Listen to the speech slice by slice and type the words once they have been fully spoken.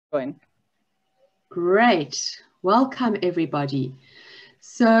Join. Great. Welcome, everybody.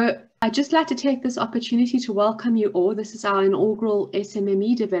 So I'd just like to take this opportunity to welcome you all. This is our inaugural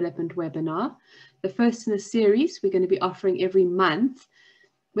SMME development webinar, the first in a series we're going to be offering every month,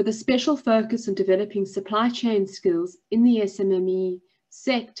 with a special focus on developing supply chain skills in the SMME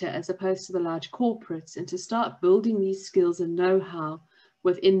sector as opposed to the large corporates, and to start building these skills and know-how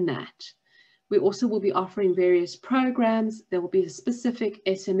within that. We also will be offering various programs. There will be a specific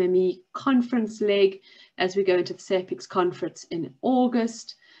SMME conference leg as we go into the SAPEX conference in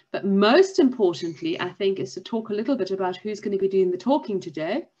August. But most importantly, I think, is to talk a little bit about who's going to be doing the talking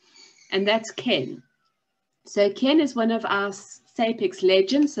today, and that's Ken. So Ken is one of our SAPEX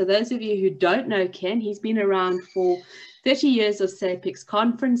legends. So those of you who don't know Ken, he's been around for 30 years of SAPEX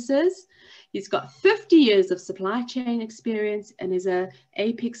conferences. He's got 50 years of supply chain experience and is an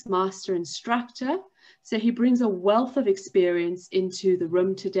Apex Master Instructor. So he brings a wealth of experience into the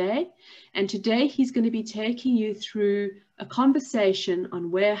room today. And today he's going to be taking you through a conversation on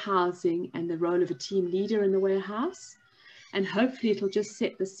warehousing and the role of a team leader in the warehouse. And hopefully it'll just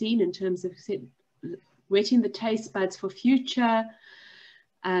set the scene in terms of whetting the taste buds for future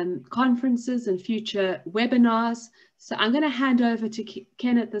conferences and future webinars. So I'm going to hand over to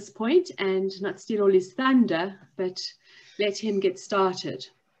Ken at this point and not steal all his thunder, but let him get started.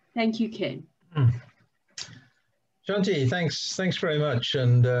 Thank you, Ken. Shanti, thanks very much,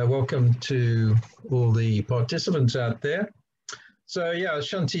 and welcome to all the participants out there. So yeah, as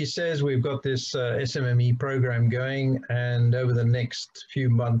Shanti says, we've got this SMME program going, and over the next few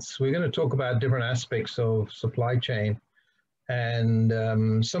months, we're going to talk about different aspects of supply chain and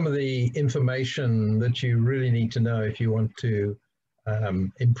some of the information that you really need to know if you want to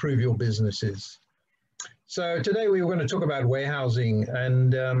improve your businesses. So today we were going to talk about warehousing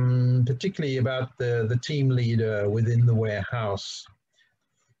and particularly about the team leader within the warehouse.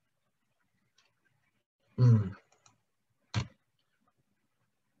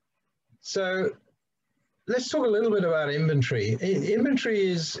 So let's talk a little bit about inventory. Inventory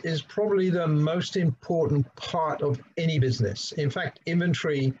is probably the most important part of any business. In fact,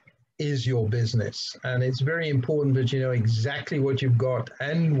 inventory is your business, and it's very important that you know exactly what you've got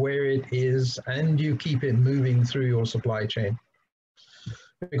and where it is, and you keep it moving through your supply chain.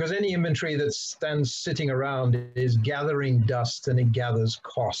 Because any inventory that stands sitting around is gathering dust and it gathers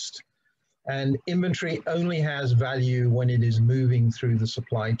cost. And inventory only has value when it is moving through the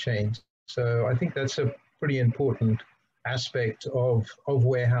supply chain. So I think that's a pretty important aspect of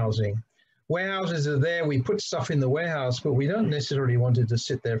warehousing. Warehouses are there, we put stuff in the warehouse, but we don't necessarily want it to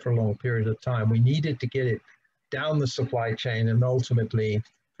sit there for a long period of time. We needed to get it down the supply chain and ultimately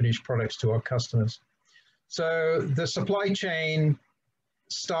finish products to our customers. So the supply chain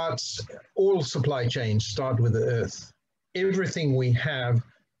all supply chains start with the earth. Everything we have,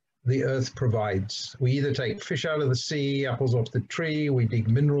 the earth provides. We either take fish out of the sea, apples off the tree, we dig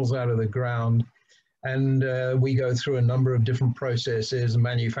minerals out of the ground, and we go through a number of different processes,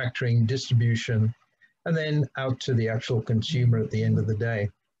 manufacturing, distribution, and then out to the actual consumer at the end of the day.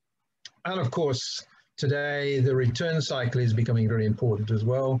 And of course, today, the return cycle is becoming very important as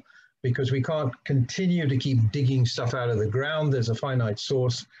well, because we can't continue to keep digging stuff out of the ground. There's a finite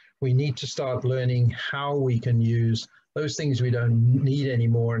source. We need to start learning how we can use those things we don't need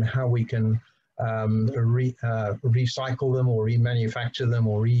anymore and how we can recycle them or remanufacture them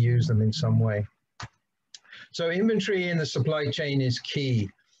or reuse them in some way. So inventory in the supply chain is key.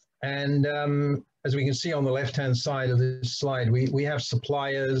 And as we can see on the left-hand side of this slide, we have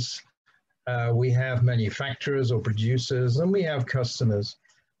suppliers, we have manufacturers or producers, and we have customers.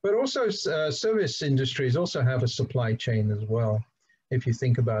 But also service industries also have a supply chain as well, if you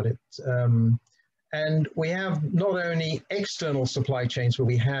think about it. And we have not only external supply chains, but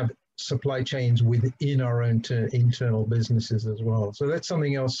we have supply chains within our own internal businesses as well. So that's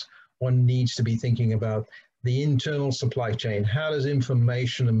something else one needs to be thinking about. The internal supply chain. How does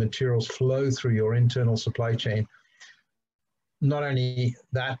information and materials flow through your internal supply chain? Not only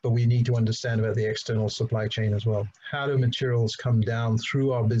that, but we need to understand about the external supply chain as well. How do materials come down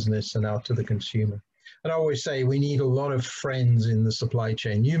through our business and out to the consumer? And I always say we need a lot of friends in the supply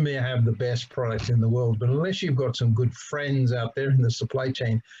chain. You may have the best product in the world, but unless you've got some good friends out there in the supply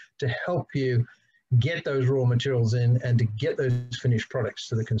chain to help you get those raw materials in and to get those finished products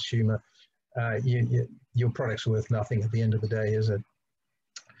to the consumer, your product's worth nothing at the end of the day, is it?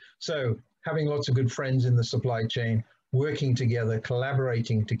 So having lots of good friends in the supply chain, working together,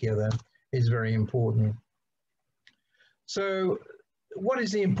 collaborating together is very important. So what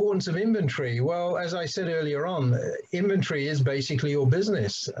is the importance of inventory? Well, as I said earlier on, inventory is basically your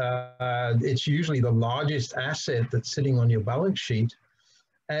business. It's usually the largest asset that's sitting on your balance sheet.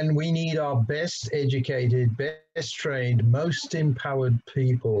 And we need our best educated, best trained, most empowered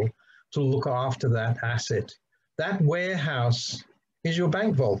people to look after that asset. That warehouse is your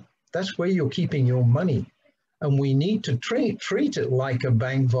bank vault. That's where you're keeping your money. And we need to treat it like a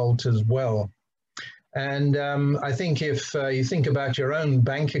bank vault as well. And I think if you think about your own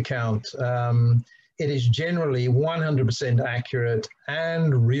bank account, it is generally 100% accurate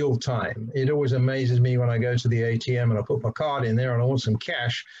and real time. It always amazes me when I go to the ATM and I put my card in there and I want some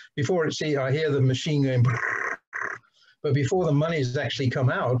cash. Before I hear the machine going, but before the money's actually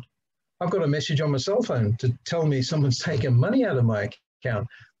come out, I've got a message on my cell phone to tell me someone's taken money out of my account.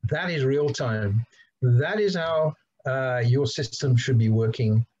 That is real time. That is how your system should be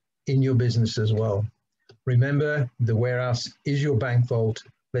working in your business as well. Remember, the warehouse is your bank vault.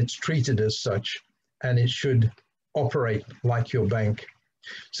 Let's treat it as such, and it should operate like your bank.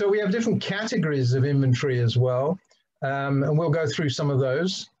 So we have different categories of inventory as well, and we'll go through some of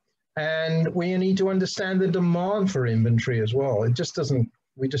those. And we need to understand the demand for inventory as well. It just doesn't,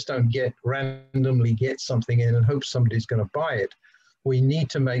 we just don't randomly get something in and hope somebody's going to buy it. We need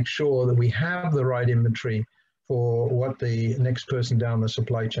to make sure that we have the right inventory for what the next person down the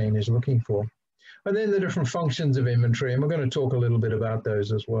supply chain is looking for. And then the different functions of inventory, and we're going to talk a little bit about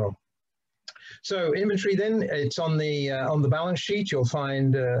those as well. So inventory then, it's on the balance sheet. You'll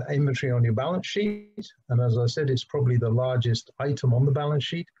find inventory on your balance sheet. And as I said, it's probably the largest item on the balance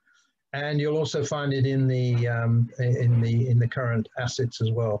sheet. And you'll also find it in the current assets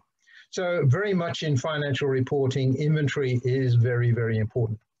as well. So very much in financial reporting, inventory is very, very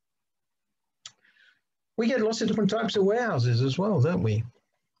important. We get lots of different types of warehouses as well, don't we?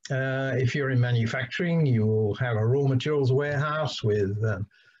 If you're in manufacturing, you will have a raw materials warehouse with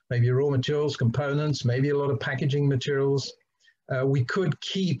maybe raw materials, components, maybe a lot of packaging materials. We could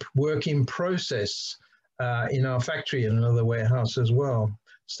keep work in process in our factory in another warehouse as well,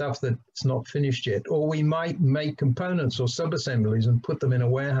 stuff that's not finished yet. Or we might make components or sub-assemblies and put them in a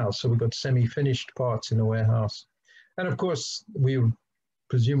warehouse. So we've got semi-finished parts in a warehouse. And of course, we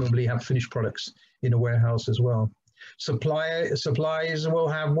presumably have finished products in a warehouse as well. Suppliers will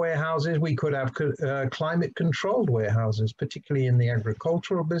have warehouses. We could have climate controlled warehouses, particularly in the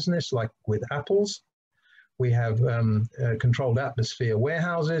agricultural business, like with apples. We have controlled atmosphere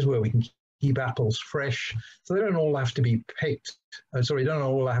warehouses where we can keep apples fresh. So they don't all have to be picked. Sorry, don't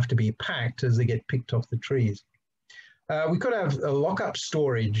all have to be packed as they get picked off the trees. We could have a lockup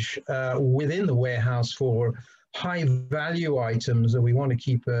storage within the warehouse for high value items that we want to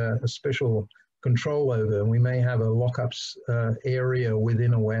keep a special control over. We may have a lockups area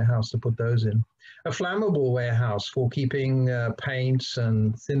within a warehouse to put those in. A flammable warehouse for keeping paints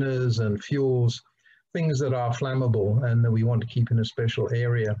and thinners and fuels, things that are flammable and that we want to keep in a special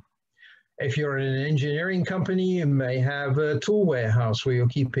area. If you're in an engineering company, you may have a tool warehouse where you're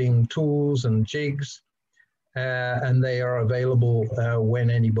keeping tools and jigs, and they are available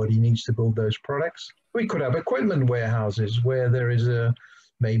when anybody needs to build those products. We could have equipment warehouses where there is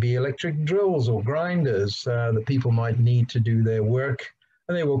maybe electric drills or grinders that people might need to do their work,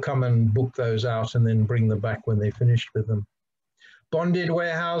 and they will come and book those out and then bring them back when they're finished with them. Bonded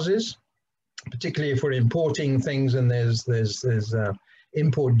warehouses, particularly if we're importing things and there's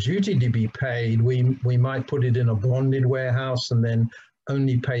import duty to be paid, we might put it in a bonded warehouse and then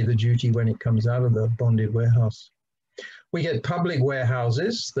only pay the duty when it comes out of the bonded warehouse. We get public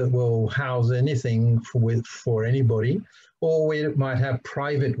warehouses that will house anything for anybody, or we might have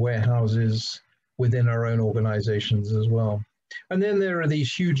private warehouses within our own organizations as well. And then there are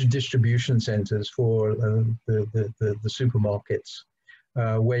these huge distribution centers for the supermarkets,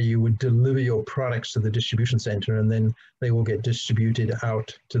 where you would deliver your products to the distribution center and then they will get distributed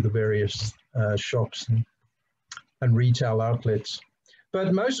out to the various shops and retail outlets.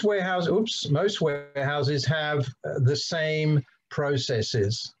 But most warehouses have the same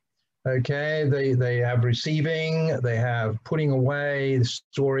processes. Okay, they have receiving, they have putting away,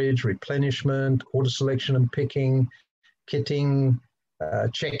 storage, replenishment, order selection and picking, kitting,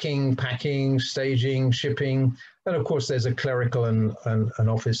 checking, packing, staging, shipping, and of course there's a clerical and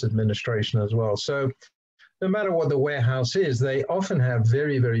office administration as well. So no matter what the warehouse is, they often have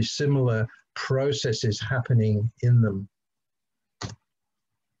very, very similar processes happening in them.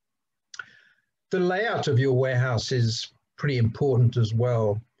 The layout of your warehouse is pretty important as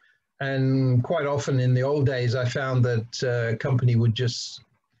well. And quite often in the old days, I found that a company would just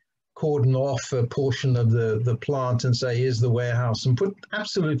cordon off a portion of the plant and say, here's the warehouse, and put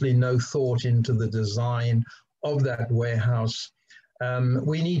absolutely no thought into the design of that warehouse.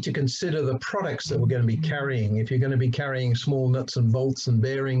 We need to consider the products that we're going to be carrying. If you're going to be carrying small nuts and bolts and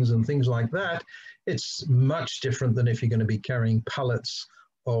bearings and things like that, it's much different than if you're going to be carrying pallets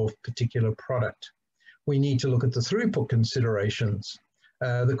of particular product. We need to look at the throughput considerations.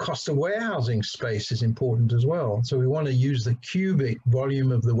 The cost of warehousing space is important as well. So we want to use the cubic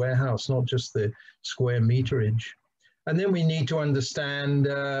volume of the warehouse, not just the square meterage. And then we need to understand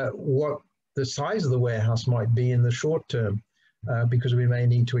what the size of the warehouse might be in the short term, because we may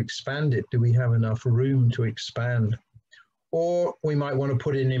need to expand it. Do we have enough room to expand? Or we might want to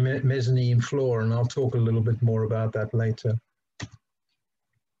put in a mezzanine floor, and I'll talk a little bit more about that later.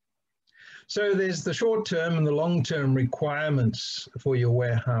 So there's the short-term and the long-term requirements for your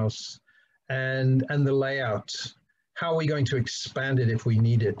warehouse and the layout. How are we going to expand it if we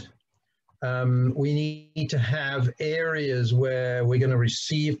need it? We need to have areas where we're going to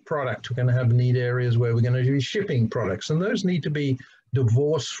receive product. We're going to need areas where we're going to be shipping products, and those need to be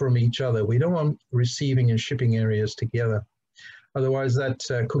divorced from each other. We don't want receiving and shipping areas together. Otherwise, that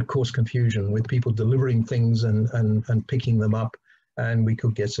could cause confusion with people delivering things and picking them up, and we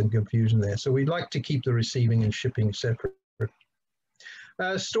could get some confusion there. So we'd like to keep the receiving and shipping separate.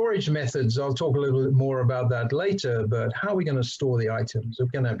 Storage methods, I'll talk a little bit more about that later, but how are we going to store the items? Are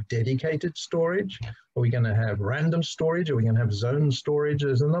we going to have dedicated storage? Are we going to have random storage? Are we going to have zone storage?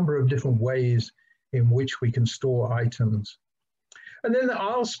 There's a number of different ways in which we can store items. And then the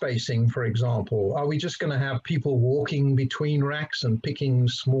aisle spacing, for example, are we just going to have people walking between racks and picking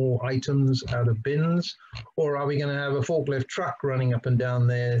small items out of bins? Or are we going to have a forklift truck running up and down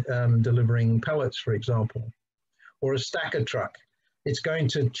there delivering pallets, for example? Or a stacker truck? It's going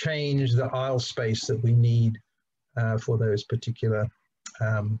to change the aisle space that we need for those particular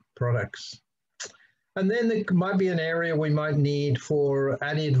products. And then there might be an area we might need for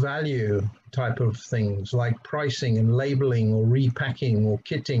added value type of things like pricing and labeling or repacking or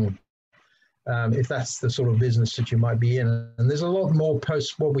kitting, if that's the sort of business that you might be in. And there's a lot more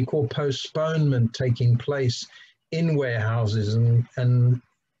what we call postponement taking place in warehouses. And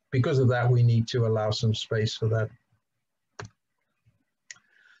because of that, we need to allow some space for that.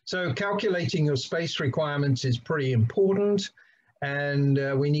 So calculating your space requirements is pretty important. And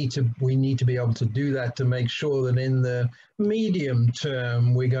we need to be able to do that to make sure that in the medium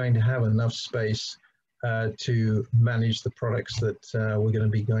term, we're going to have enough space to manage the products that we're going to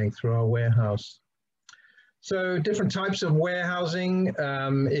be going through our warehouse. So different types of warehousing.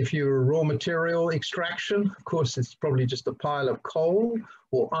 If you're raw material extraction, of course, it's probably just a pile of coal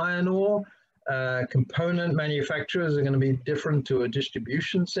or iron ore. Component manufacturers are going to be different to a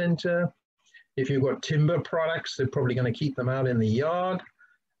distribution center. If you've got timber products, they're probably going to keep them out in the yard.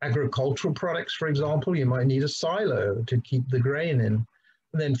 Agricultural products, for example, you might need a silo to keep the grain in.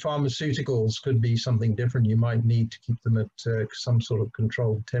 And then pharmaceuticals could be something different. You might need to keep them at some sort of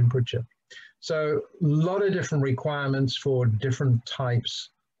controlled temperature. So a lot of different requirements for different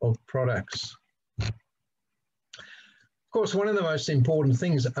types of products. Of course, one of the most important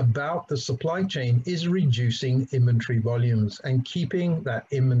things about the supply chain is reducing inventory volumes and keeping that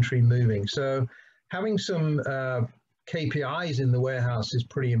inventory moving. So having some KPIs in the warehouse is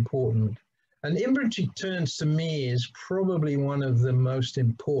pretty important. And inventory turns, to me, is probably one of the most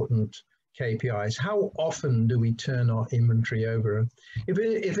important KPIs. How often do we turn our inventory over?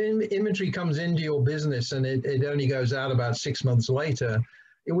 If inventory comes into your business and it only goes out about 6 months later,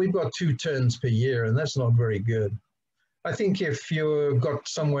 we've got 2 turns per year, and that's not very good. I think if you've got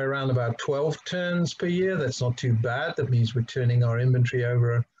somewhere around about 12 turns per year, that's not too bad. That means we're turning our inventory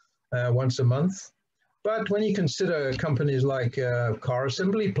over once a month. But when you consider companies like a car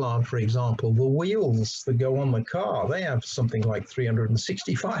assembly plant, for example, the wheels that go on the car, they have something like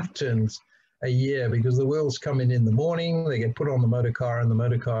 365 turns a year because the wheels come in the morning, they get put on the motor car, and the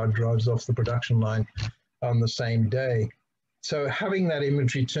motor car drives off the production line on the same day. So having that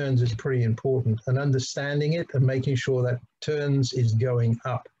inventory turns is pretty important, and understanding it and making sure that turns is going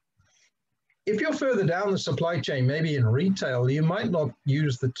up. If you're further down the supply chain, maybe in retail, you might not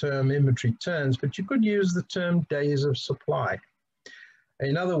use the term inventory turns, but you could use the term days of supply.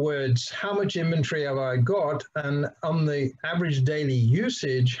 In other words, how much inventory have I got? And on the average daily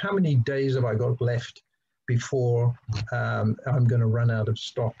usage, how many days have I got left before I'm going to run out of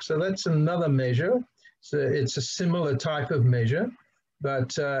stock? So that's another measure. So it's a similar type of measure,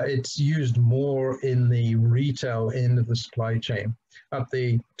 but it's used more in the retail end of the supply chain. At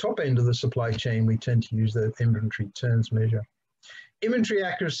the top end of the supply chain, we tend to use the inventory turns measure. Inventory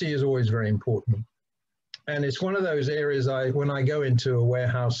accuracy is always very important. And it's one of those areas when I go into a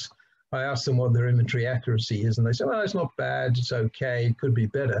warehouse, I ask them what their inventory accuracy is, and they say, well, it's not bad, it's okay, it could be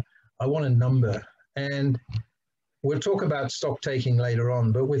better. I want a number. And we'll talk about stock taking later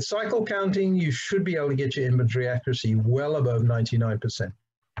on, but with cycle counting, you should be able to get your inventory accuracy well above 99%.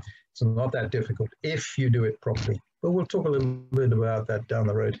 It's not that difficult if you do it properly. but we'll talk a little bit about that down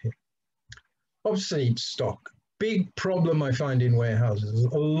the road here. Obsolete stock, big problem I find in warehouses.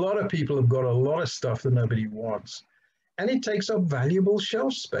 A lot of people have got a lot of stuff that nobody wants, and it takes up valuable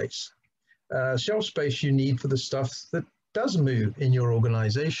shelf space. Shelf space you need for the stuff that does move in your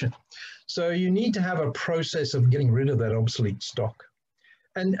organization. So you need to have a process of getting rid of that obsolete stock.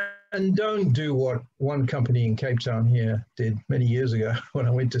 And don't do what one company in Cape Town here did many years ago when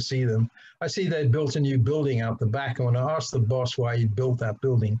I went to see them. I see they'd built a new building out the back, and when I asked the boss why he built that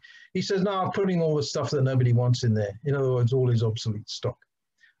building, he says, no, I'm putting all the stuff that nobody wants in there. In other words, all his obsolete stock.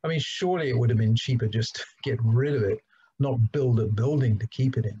 I mean, surely it would have been cheaper just to get rid of it, not build a building to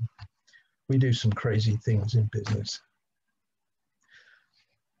keep it in. We do some crazy things in business.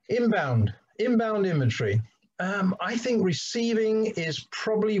 Inbound inventory. I think receiving is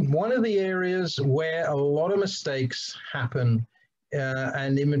probably one of the areas where a lot of mistakes happen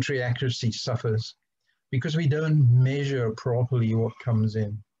and inventory accuracy suffers because we don't measure properly what comes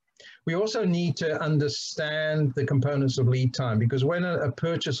in. We also need to understand the components of lead time, because when a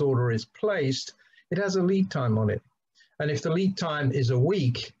purchase order is placed, it has a lead time on it. And if the lead time is a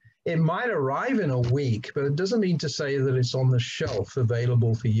week, it might arrive in a week, but it doesn't mean to say that it's on the shelf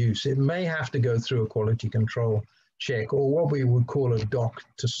available for use. It may have to go through a quality control check, or what we would call a dock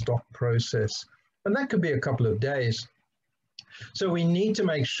to stock process. And that could be a couple of days. So we need to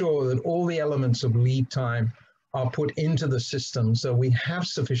make sure that all the elements of lead time are put into the system so we have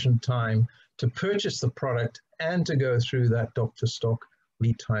sufficient time to purchase the product and to go through that dock to stock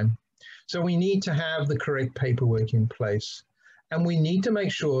lead time. So we need to have the correct paperwork in place. And we need to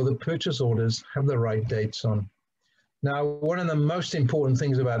make sure that purchase orders have the right dates on. Now, one of the most important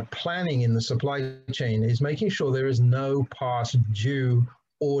things about planning in the supply chain is making sure there is no past due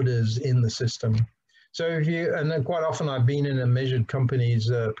orders in the system. So if you, and then quite often I've been in a measured company's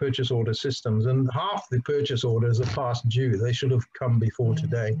purchase order systems, and half the purchase orders are past due. They should have come before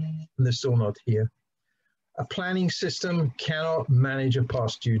today, and they're still not here. A planning system cannot manage a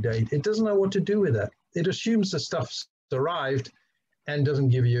past due date. It doesn't know what to do with that. It assumes the stuff's arrived and doesn't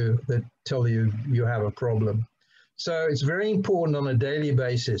give you tell you you have a problem. So it's very important on a daily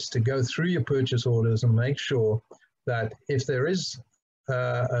basis to go through your purchase orders and make sure that if there is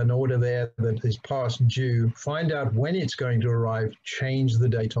an order there that is past due, find out when it's going to arrive, change the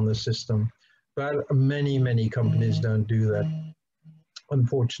date on the system. But many companies don't do that,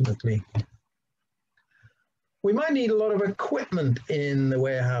 unfortunately. We might need a lot of equipment in the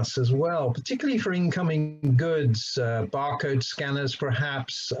warehouse as well, particularly for incoming goods, barcode scanners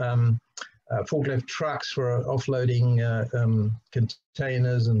perhaps, forklift trucks for offloading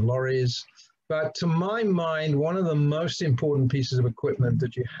containers and lorries. But to my mind, one of the most important pieces of equipment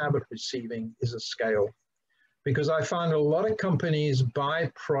that you have at receiving is a scale. Because I find a lot of companies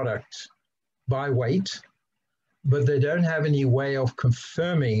buy product by weight, but they don't have any way of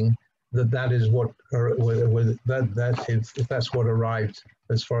confirming that is what, if that's what arrived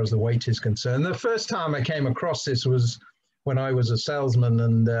as far as the weight is concerned. The first time I came across this was when I was a salesman,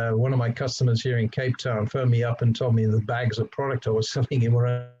 and one of my customers here in Cape Town phoned me up and told me the bags of product I was selling him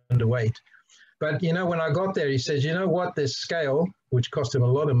were underweight. But you know, when I got there, he says, you know what, this scale, which cost him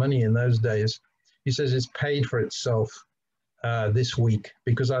a lot of money in those days, he says it's paid for itself this week,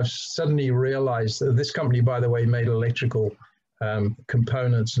 because I've suddenly realized that this company, by the way, made electrical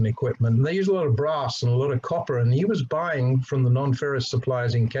components and equipment. And they use a lot of brass and a lot of copper, and he was buying from the non-ferrous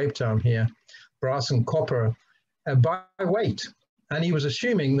suppliers in Cape Town here, brass and copper by weight. And he was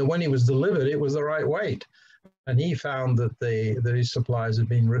assuming that when he was delivered, it was the right weight. And he found that his suppliers had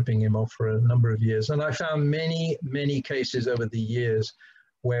been ripping him off for a number of years. And I found many cases over the years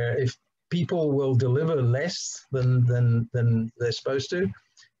where if people will deliver less than they're supposed to,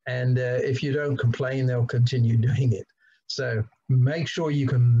 and if you don't complain, they'll continue doing it. So make sure you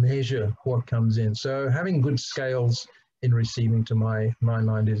can measure what comes in. So having good scales in receiving, to my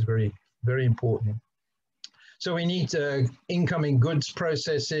mind, is very, very important. So we need incoming goods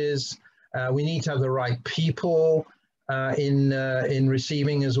processes. We need to have the right people in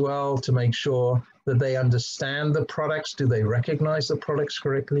receiving as well, to make sure that they understand the products. Do they recognize the products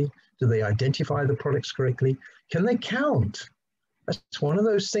correctly? Do they identify the products correctly? Can they count? That's one of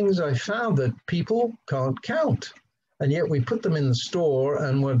those things I found, that people can't count. And yet we put them in the store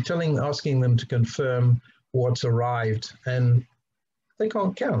and we're asking them to confirm what's arrived, and they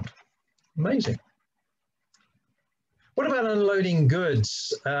can't count. Amazing. What about unloading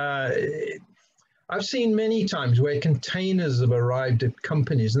goods? I've seen many times where containers have arrived at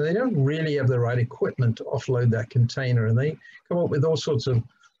companies and they don't really have the right equipment to offload that container, and they come up with all sorts of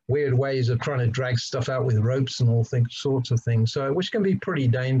weird ways of trying to drag stuff out with ropes and all sorts of things, so which can be pretty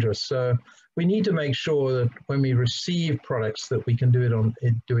dangerous. So we need to make sure that when we receive products that we can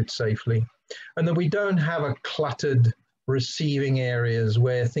do it safely, and that we don't have a cluttered receiving areas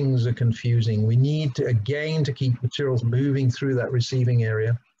where things are confusing. We need to, again, to keep materials moving through that receiving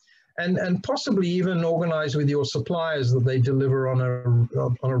area, and possibly even organize with your suppliers that they deliver on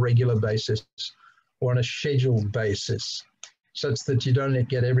a regular basis or on a scheduled basis, such that you don't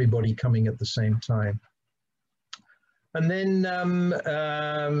get everybody coming at the same time. And then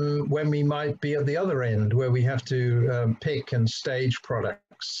when we might be at the other end, where we have to pick and stage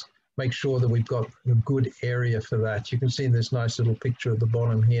products, make sure that we've got a good area for that. You can see in this nice little picture at the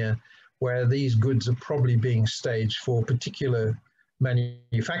bottom here, where these goods are probably being staged for particular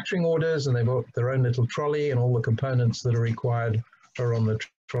manufacturing orders, and they've got their own little trolley, and all the components that are required are on the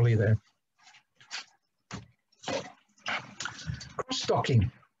trolley there. Cross-stocking.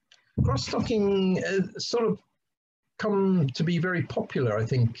 Cross-stocking sort of come to be very popular, I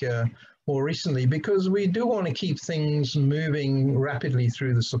think, more recently, because we do want to keep things moving rapidly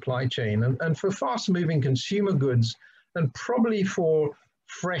through the supply chain. And for fast-moving consumer goods, and probably for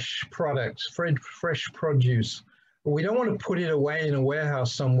fresh products, fresh produce, we don't want to put it away in a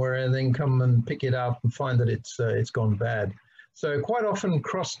warehouse somewhere and then come and pick it up and find that it's gone bad. So quite often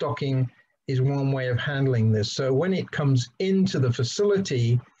cross-docking is one way of handling this. So when it comes into the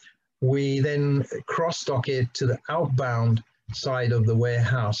facility, we then cross-dock it to the outbound side of the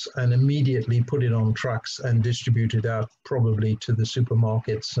warehouse and immediately put it on trucks and distribute it out, probably to the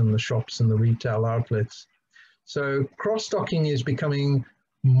supermarkets and the shops and the retail outlets. So cross-docking is becoming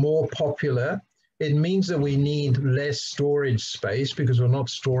more popular. It means that we need less storage space because we're not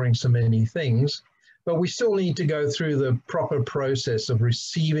storing so many things, but we still need to go through the proper process of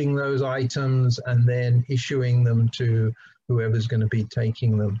receiving those items and then issuing them to whoever's going to be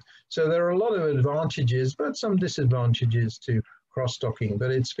taking them. So there are a lot of advantages, but some disadvantages to cross-docking,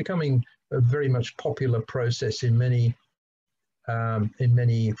 but it's becoming a very much popular process in many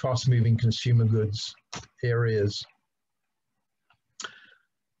fast-moving consumer goods areas.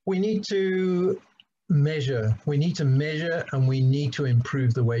 We need to measure. We need to measure, and we need to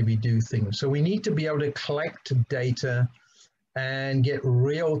improve the way we do things. So we need to be able to collect data and get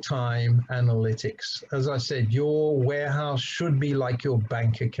real-time analytics. As I said, your warehouse should be like your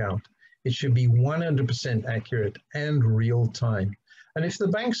bank account. It should be 100% accurate and real-time. And if the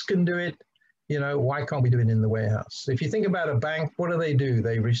banks can do it, you know, why can't we do it in the warehouse? If you think about a bank, what do?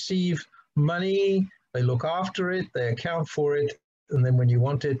 They receive money, they look after it, they account for it, and then when you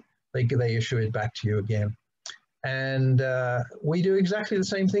want it, they issue it back to you again. And we do exactly the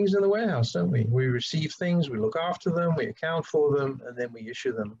same things in the warehouse, don't we? We receive things, we look after them, we account for them, and then we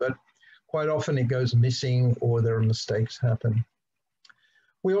issue them. But quite often it goes missing or there are mistakes happen.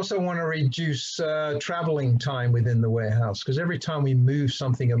 We also want to reduce traveling time within the warehouse, because every time we move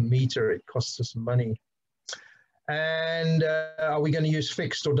something a meter, it costs us money. And are we going to use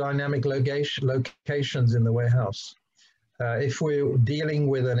fixed or dynamic locations in the warehouse? If we're dealing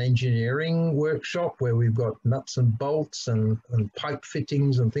with an engineering workshop where we've got nuts and bolts and pipe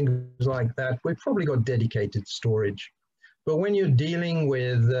fittings and things like that, we've probably got dedicated storage. But when you're dealing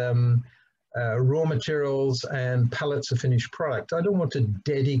with raw materials and pallets of finished product, I don't want to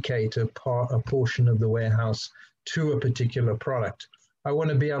dedicate a portion of the warehouse to a particular product. I want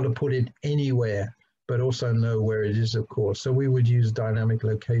to be able to put it anywhere, but also know where it is, of course. So we would use dynamic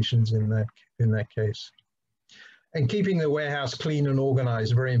locations in that case. And keeping the warehouse clean and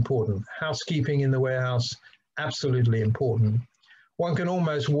organized, very important. Housekeeping in the warehouse, absolutely important. One can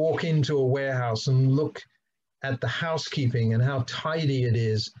almost walk into a warehouse and look at the housekeeping and how tidy it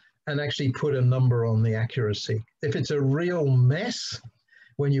is and actually put a number on the accuracy. If it's a real mess,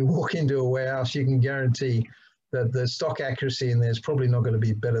 when you walk into a warehouse, you can guarantee that the stock accuracy in there is probably not going to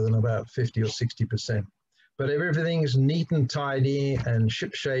be better than about 50 or 60%. But if everything's neat and tidy and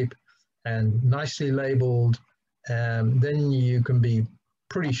shipshape and nicely labeled, then you can be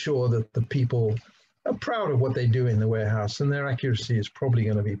pretty sure that the people are proud of what they do in the warehouse, and their accuracy is probably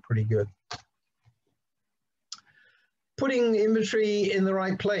going to be pretty good. Putting inventory in the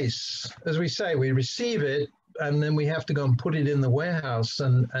right place. As we say, we receive it, and then we have to go and put it in the warehouse,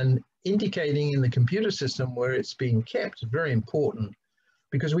 and indicating in the computer system where it's being kept is very important,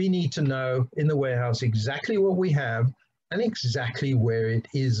 because we need to know in the warehouse exactly what we have and exactly where it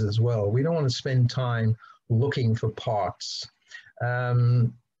is as well. We don't want to spend time looking for parts.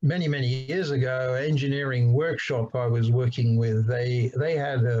 Many, many years ago, engineering workshop I was working with, they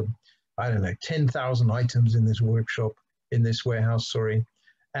had, I don't know, 10,000 items in this workshop, in this warehouse, sorry.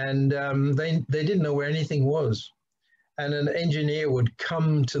 And they didn't know where anything was. and an engineer would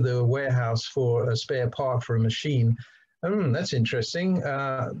come to the warehouse for a spare part for a machine. That's interesting.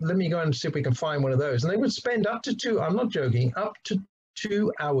 Let me go and see if we can find one of those. And they would spend up to two, I'm not joking, up to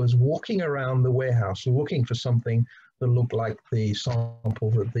 2 hours walking around the warehouse looking for something that looked like the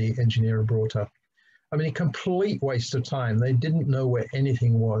sample that the engineer had brought up. I mean, a complete waste of time. They didn't know where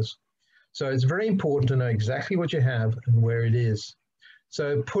anything was. So it's very important to know exactly what you have and where it is.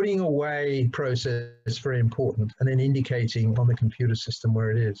 So putting away process is very important, and then indicating on the computer system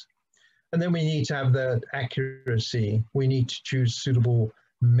where it is. And then we need to have that accuracy. We need to choose suitable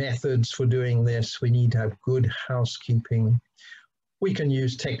methods for doing this. We need to have good housekeeping. We can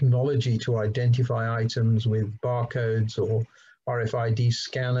use technology to identify items with barcodes or RFID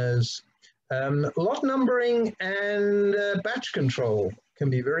scanners. Lot numbering and batch control can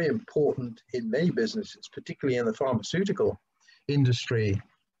be very important in many businesses, particularly in the pharmaceutical industry,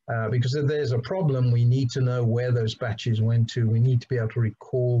 because if there's a problem, we need to know where those batches went to. We need to be able to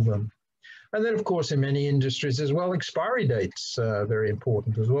recall them. And then, of course, in many industries as well, expiry dates are very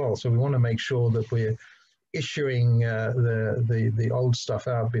important as well. So we want to make sure that we're issuing the old stuff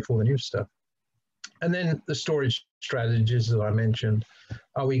out before the new stuff. And then the storage strategies that I mentioned.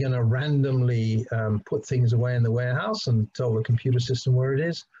 Are we going to randomly put things away in the warehouse and tell the computer system where it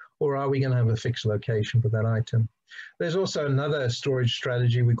is? Or are we going to have a fixed location for that item? There's also another storage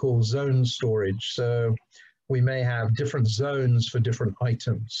strategy we call zone storage. So we may have different zones for different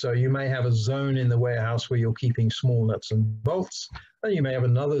items. So you may have a zone in the warehouse where you're keeping small nuts and bolts, and you may have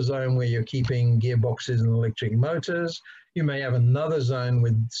another zone where you're keeping gearboxes and electric motors. You may have another zone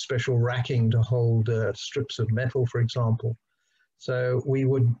with special racking to hold strips of metal, for example. So we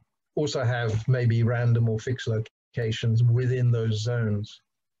would also have maybe random or fixed locations within those zones.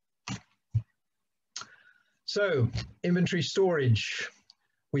 So inventory storage.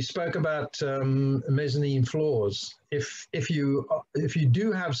 We spoke about mezzanine floors. If you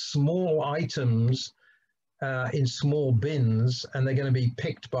do have small items in small bins and they're going to be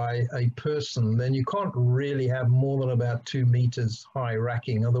picked by a person, then you can't really have more than about 2 meters high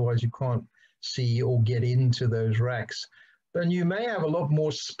racking. Otherwise, you can't see or get into those racks. Then you may have a lot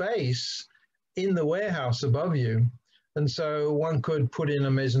more space in the warehouse above you. And so one could put in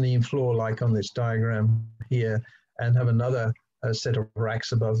a mezzanine floor like on this diagram here and have another set of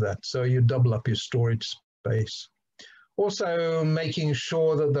racks above that. So you double up your storage space. Also making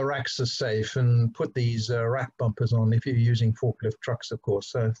sure that the racks are safe, and put these rack bumpers on if you're using forklift trucks, of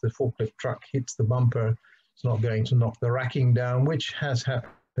course. So if the forklift truck hits the bumper, it's not going to knock the racking down, which has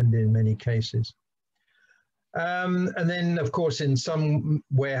happened in many cases. And then, of course, in some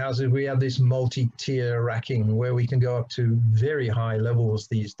warehouses, we have this multi-tier racking where we can go up to very high levels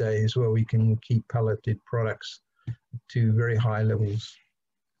these days, where we can keep palleted products to very high levels.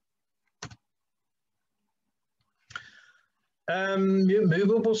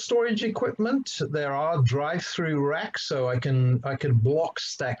 Movable storage equipment. There are drive-through racks, so I can block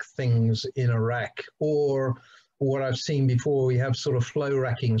stack things in a rack, or what I've seen before, we have sort of flow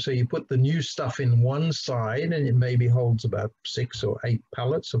racking. So you put the new stuff in one side, and it maybe holds about 6 or 8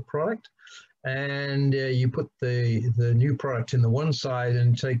 pallets of product, and you put the new product in the one side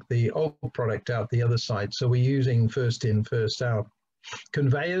and take the old product out the other side. So we're using first in, first out.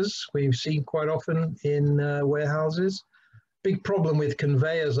 Conveyors we've seen quite often in warehouses. Big problem with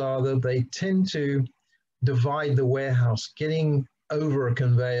conveyors are that they tend to divide the warehouse. Getting over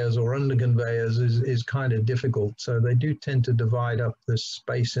conveyors or under conveyors is kind of difficult. So they do tend to divide up the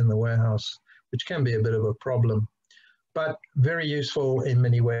space in the warehouse, which can be a bit of a problem, but very useful in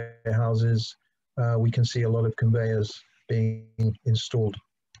many warehouses. We can see a lot of conveyors being installed.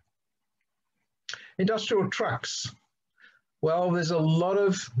 Industrial trucks. Well, there's a lot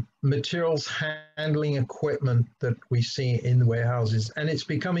of materials handling equipment that we see in the warehouses, and it's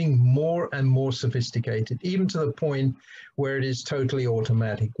becoming more and more sophisticated, even to the point where it is totally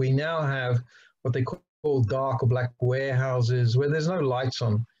automatic. We now have what they call dark or black warehouses where there's no lights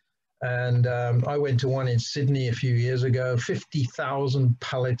on. And I went to one in Sydney a few years ago, 50,000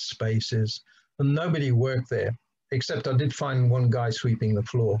 pallet spaces, and nobody worked there, except I did find one guy sweeping the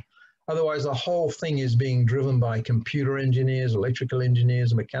floor. Otherwise, the whole thing is being driven by computer engineers, electrical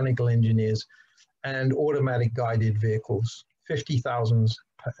engineers, mechanical engineers, and automatic guided vehicles, 50,000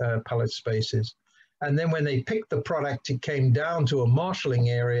 pallet spaces. And then when they picked the product, it came down to a marshalling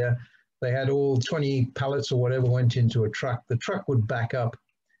area. They had all 20 pallets or whatever went into a truck. The truck would back up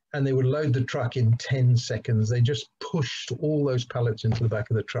and they would load the truck in 10 seconds. They just pushed all those pallets into the back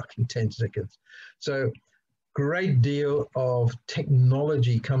of the truck in 10 seconds. So great deal of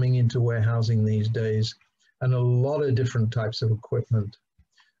technology coming into warehousing these days, and a lot of different types of equipment.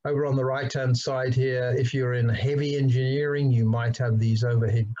 Over on the right-hand side here, if you're in heavy engineering, you might have these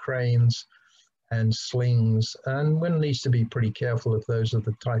overhead cranes and slings, and one needs to be pretty careful if those are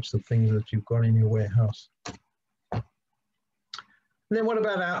the types of things that you've got in your warehouse. And then what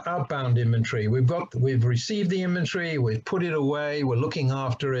about our outbound inventory? We've received the inventory, we've put it away, we're looking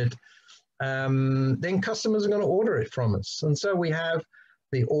after it. Then customers are going to order it from us. And so we have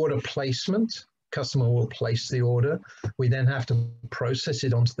the order placement. Customer will place the order. We then have to process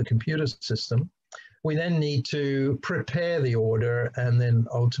it onto the computer system. We then need to prepare the order, and then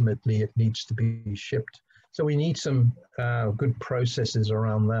ultimately it needs to be shipped. So we need some good processes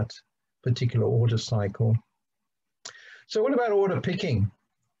around that particular order cycle. So what about order picking?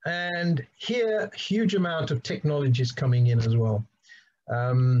 And here, huge amount of technology is coming in as well.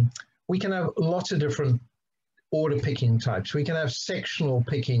 We can have lots of different order picking types. We can have sectional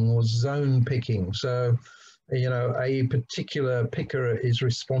picking or zone picking. So, you know, a particular picker is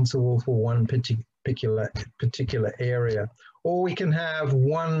responsible for one particular area. Or we can have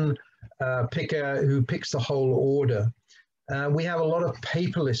one picker who picks the whole order. We have a lot of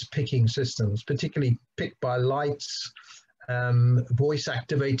paperless picking systems, particularly pick by lights,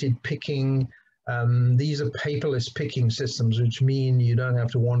 voice-activated picking. These are paperless picking systems, which mean you don't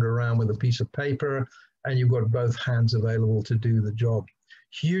have to wander around with a piece of paper, and you've got both hands available to do the job.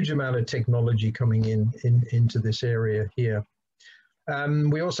 Huge amount of technology coming into this area here.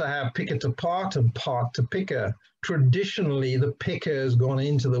 We also have picker to part and part to picker. Traditionally, the picker has gone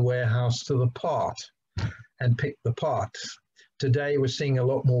into the warehouse to the part and picked the part. Today, we're seeing a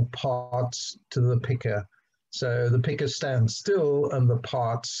lot more parts to the picker. So the picker stands still and the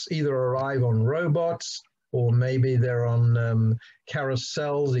parts either arrive on robots, or maybe they're on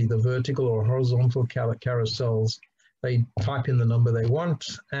carousels, either vertical or horizontal carousels. They type in the number they want,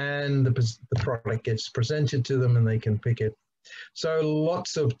 and the product gets presented to them and they can pick it. So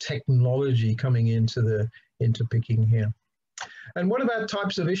lots of technology coming into picking here. And what about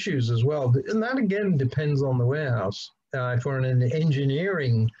types of issues as well? And that again depends on the warehouse. If we're in an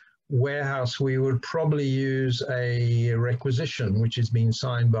engineering warehouse, we would probably use a requisition, which is being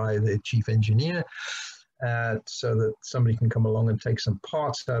signed by the chief engineer, so that somebody can come along and take some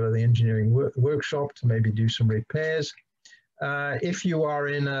parts out of the engineering workshop to maybe do some repairs. If you are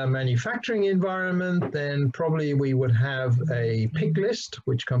in a manufacturing environment, then probably we would have a pick list,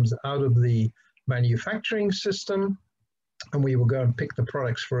 which comes out of the manufacturing system, and we will go and pick the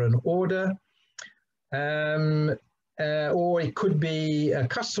products for an order. Or it could be a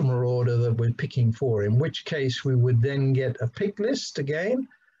customer order that we're picking for, in which case we would then get a pick list again,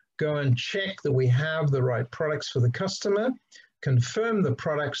 go and check that we have the right products for the customer, confirm the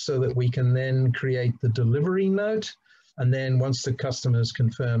products so that we can then create the delivery note. And then once the customer has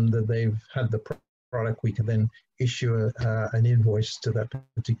confirmed that they've had the product, we can then issue an invoice to that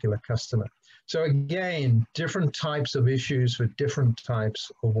particular customer. So again, different types of issues for different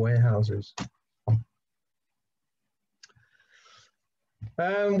types of warehouses.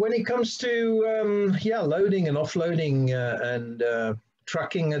 When it comes to loading and offloading and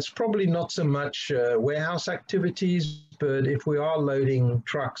trucking, it's probably not so much warehouse activities, but if we are loading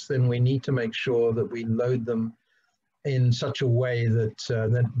trucks, then we need to make sure that we load them in such a way that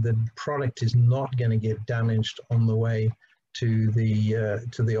that the product is not going to get damaged on the way to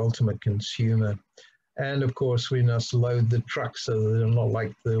the ultimate consumer. And of course, we must load the trucks so that they're not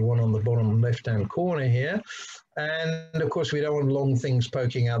like the one on the bottom left-hand corner here. And of course, we don't want long things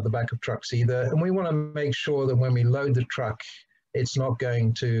poking out the back of trucks either. And we want to make sure that when we load the truck, it's not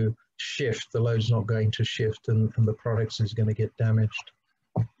going to shift, the load's not going to shift, and the product is going to get damaged.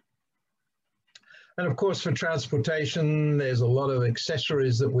 And of course, for transportation, there's a lot of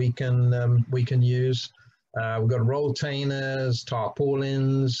accessories that we can use. We've got rolltainers,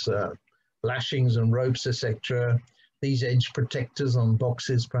 tarpaulins, lashings and ropes, etc. These edge protectors on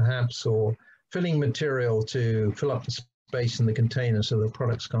boxes, perhaps, or filling material to fill up the space in the container so the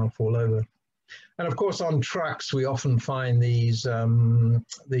products can't fall over. And of course, on trucks, we often find these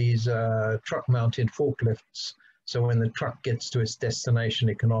truck-mounted forklifts. So when the truck gets to its destination,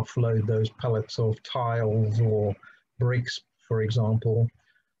 it can offload those pallets of tiles or bricks, for example.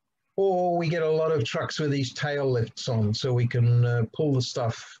 Or we get a lot of trucks with these tail lifts on, so we can pull the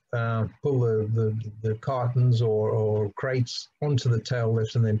stuff, pull the cartons or crates onto the tail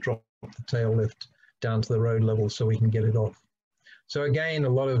lift and then drop the tail lift down to the road level so we can get it off. So again, a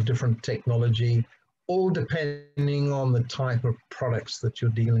lot of different technology, all depending on the type of products that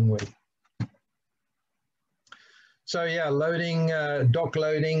you're dealing with. So yeah, loading, dock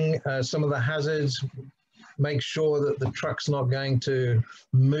loading, some of the hazards, make sure that the truck's not going to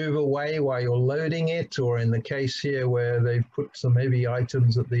move away while you're loading it, or in the case here where they've put some heavy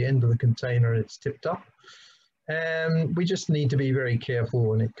items at the end of the container, it's tipped up. And we just need to be very careful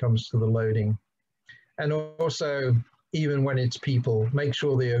when it comes to the loading. And also, even when it's people, make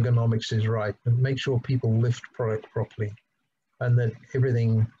sure the ergonomics is right and make sure people lift product properly, and that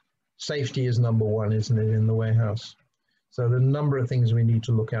everything, safety is number one, isn't it, in the warehouse? So the number of things we need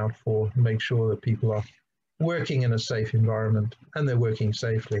to look out for and make sure that people are working in a safe environment and they're working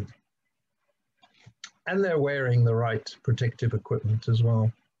safely. And they're wearing the right protective equipment as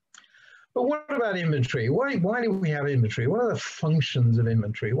well. But what about inventory? Why do we have inventory? What are the functions of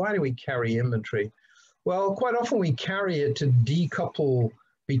inventory? Why do we carry inventory? Well, quite often we carry it to decouple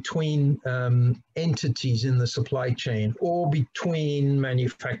between entities in the supply chain or between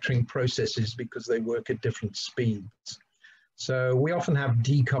manufacturing processes because they work at different speeds. So we often have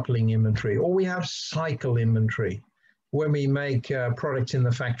decoupling inventory, or we have cycle inventory. When we make products in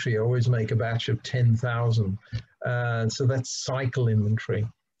the factory, I always make a batch of 10,000. So that's cycle inventory.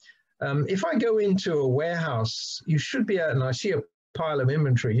 If I go into a warehouse, you should be, and I see a pile of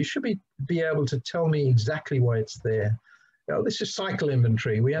inventory, you should be able to tell me exactly why it's there. Oh, this is cycle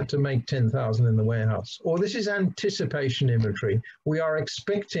inventory. We had to make 10,000 in the warehouse. Or this is anticipation inventory. We are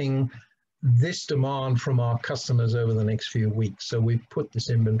expecting this demand from our customers over the next few weeks. So we've put this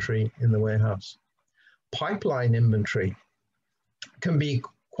inventory in the warehouse. Pipeline inventory can be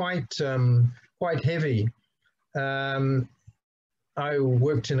quite heavy. I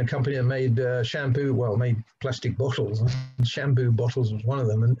worked in a company that made shampoo, well, made plastic bottles. Shampoo bottles was one of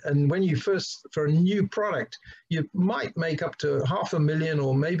them. And when you first, for a new product, you might make up to 500,000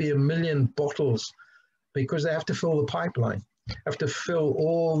 or maybe 1 million bottles because they have to fill the pipeline, have to fill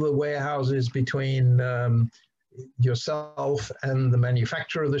all the warehouses between yourself and the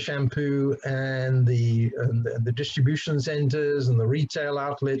manufacturer of the shampoo and the distribution centers and the retail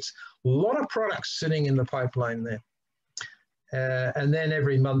outlets. A lot of products sitting in the pipeline there. And then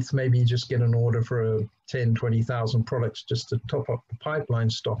every month, maybe you just get an order for 10, 20,000 products just to top up the pipeline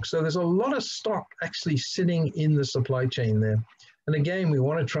stock. So there's a lot of stock actually sitting in the supply chain there. And again, we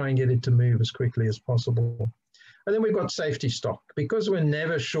want to try and get it to move as quickly as possible. And then we've got safety stock. Because we're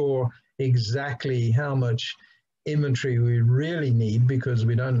never sure exactly how much inventory we really need, because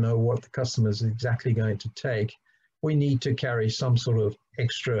we don't know what the customer is exactly going to take, we need to carry some sort of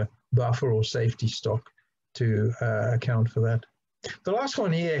extra buffer or safety stock to account for that. The last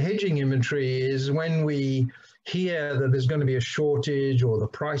one here, hedging inventory, is when we hear that there's going to be a shortage or the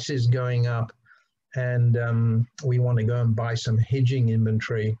price is going up and we want to go and buy some hedging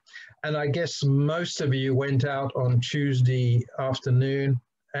inventory. And I guess most of you went out on Tuesday afternoon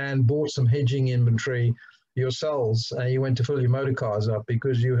and bought some hedging inventory yourselves. You went to fill your motor cars up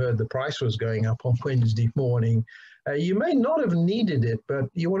because you heard the price was going up on Wednesday morning. You may not have needed it, but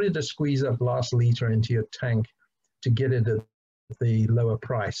you wanted to squeeze that last liter into your tank to get it at the lower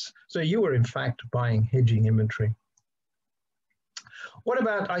price. So you were in fact buying hedging inventory. What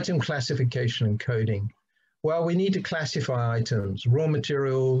about item classification and coding? Well, we need to classify items, raw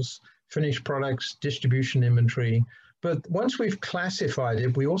materials, finished products, distribution inventory. But once we've classified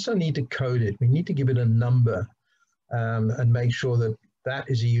it, we also need to code it. We need to give it a number and make sure that that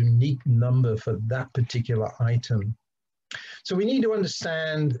is a unique number for that particular item. So we need to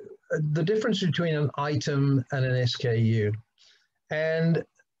understand the difference between an item and an SKU. And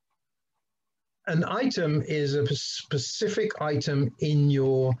an item is a specific item in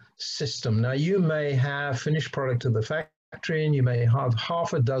your system. Now, you may have finished product at the factory and you may have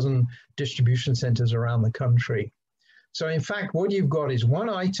half a dozen distribution centers around the country. So in fact, what you've got is one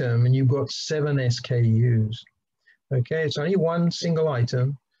item and you've got 7 SKUs. Okay, it's only one single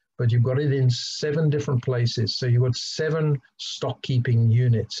item, but you've got it in 7 different places. So you've got 7 stock keeping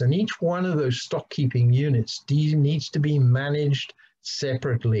units, and each one of those stock keeping units needs to be managed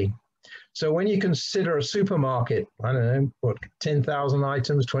separately. So when you consider a supermarket, I don't know, what, 10,000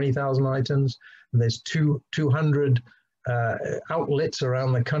 items, 20,000 items, and there's 200 outlets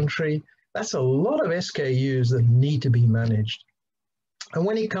around the country, that's a lot of SKUs that need to be managed. And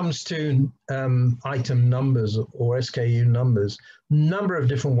when it comes to item numbers or SKU numbers, number of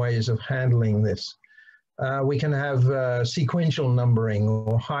different ways of handling this. We can have sequential numbering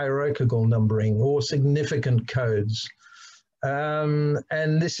or hierarchical numbering or significant codes. And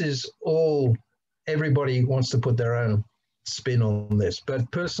this is all, everybody wants to put their own spin on this. But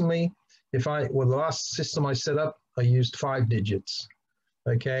personally, the last system I set up, I used 5 digits,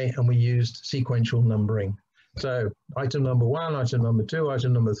 okay? And we used sequential numbering. So item number 1, item number 2,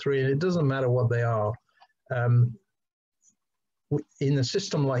 item number 3, and it doesn't matter what they are. in a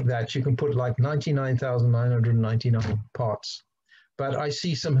system like that, you can put like 99,999 parts. But I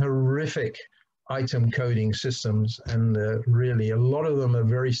see some horrific item coding systems, and really a lot of them are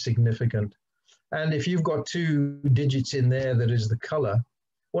very significant. And if you've got 2 digits in there that is the color,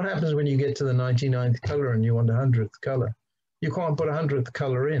 what happens when you get to the 99th color and you want 100th color? You can't put 100th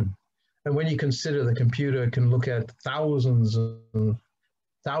color in. And when you consider the computer can look at thousands and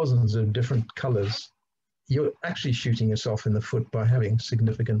thousands of different colors, you're actually shooting yourself in the foot by having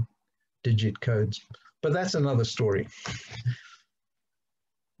significant digit codes. But that's another story.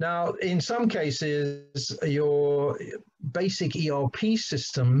 Now, in some cases, your basic ERP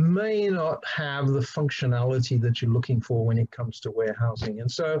system may not have the functionality that you're looking for when it comes to warehousing. And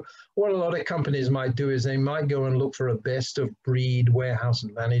so what a lot of companies might do is they might go and look for a best of breed warehouse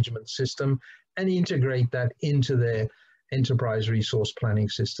management system and integrate that into their enterprise resource planning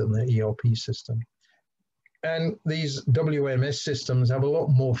system, their ERP system. And these WMS systems have a lot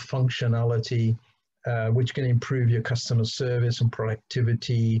more functionality, which can improve your customer service and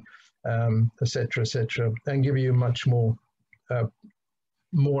productivity, et cetera, and give you much more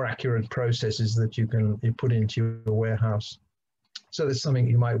accurate processes that you put into your warehouse. So that's something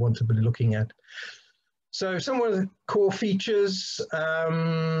you might want to be looking at. So some of the core features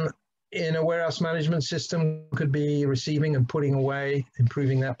in a warehouse management system could be receiving and putting away,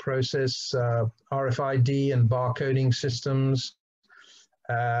 improving that process, RFID and barcoding systems,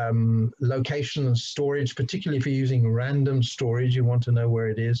 location and storage, particularly if you're using random storage, you want to know where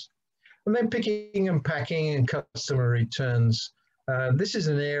it is. And then picking and packing and customer returns. This is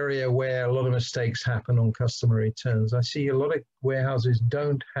an area where a lot of mistakes happen on customer returns. I see a lot of warehouses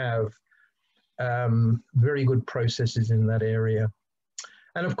don't have very good processes in that area.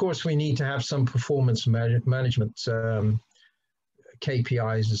 And of course, we need to have some performance management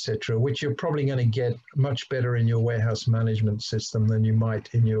KPIs, etc., which you're probably going to get much better in your warehouse management system than you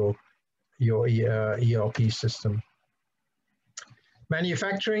might in your ERP system.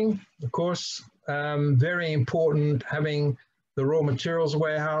 Manufacturing, of course, very important, having the raw materials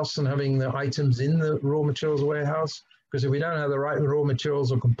warehouse and having the items in the raw materials warehouse, because if we don't have the right raw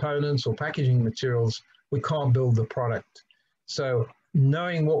materials or components or packaging materials, we can't build the product. So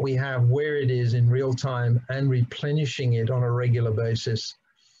knowing what we have, where it is in real time, and replenishing it on a regular basis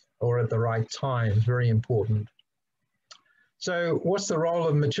or at the right time is very important. So what's the role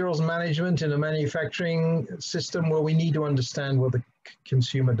of materials management in a manufacturing system? Well, we need to understand what the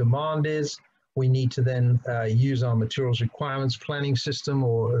consumer demand is. We need to then use our materials requirements planning system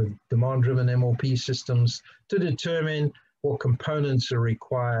or demand-driven MRP systems to determine what components are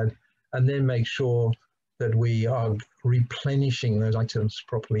required, and then make sure that we are replenishing those items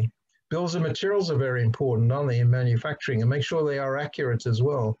properly. Bills of materials are very important, aren't they, in manufacturing, and make sure they are accurate as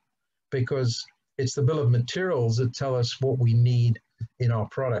well, because it's the bill of materials that tell us what we need in our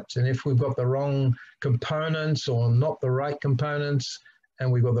products. And if we've got the wrong components or not the right components,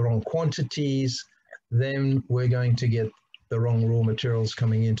 and we've got the wrong quantities, then we're going to get the wrong raw materials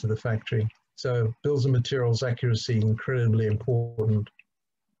coming into the factory. So bills of materials accuracy, incredibly important.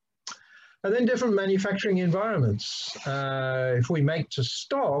 And then different manufacturing environments. If we make to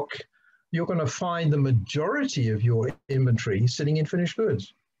stock, you're going to find the majority of your inventory sitting in finished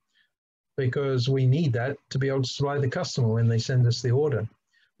goods, because we need that to be able to supply the customer when they send us the order.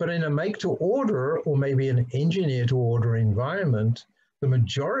 But in a make to order or maybe an engineer to order environment, the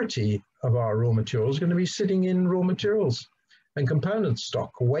majority of our raw materials is going to be sitting in raw materials and component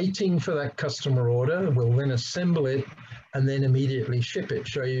stock, waiting for that customer order. We'll then assemble it and then immediately ship it.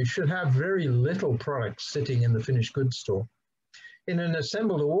 So you should have very little product sitting in the finished goods store. In an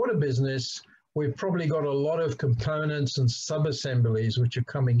assemble to order business, we've probably got a lot of components and sub-assemblies which are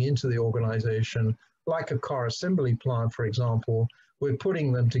coming into the organization, like a car assembly plant, for example. We're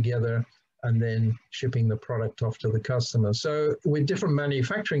putting them together and then shipping the product off to the customer. So with different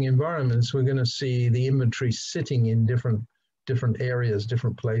manufacturing environments, we're going to see the inventory sitting in different areas,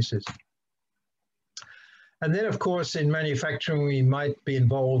 different places. And then, of course, in manufacturing, we might be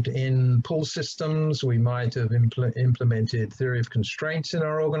involved in pull systems. We might have implemented theory of constraints in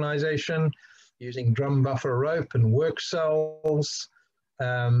our organization, using drum buffer rope and work cells.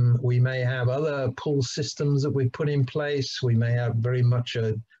 We may have other pull systems that we put in place. We may have very much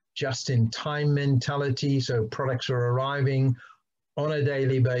a just-in-time mentality, so products are arriving on a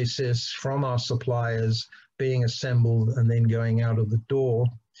daily basis from our suppliers, being assembled and then going out of the door.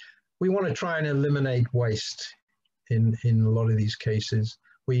 We want to try and eliminate waste in a lot of these cases.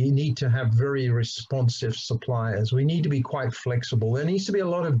 We need to have very responsive suppliers. We need to be quite flexible. There needs to be a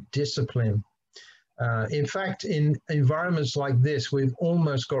lot of discipline. In fact, in environments like this, we've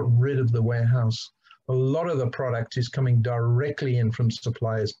almost got rid of the warehouse. A lot of the product is coming directly in from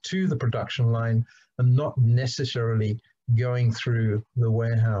suppliers to the production line and not necessarily going through the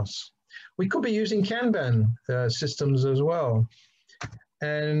warehouse. We could be using Kanban systems as well.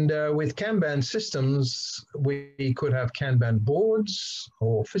 And with Kanban systems, we could have Kanban boards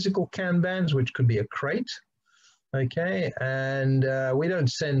or physical Kanbans, which could be a crate. Okay, and we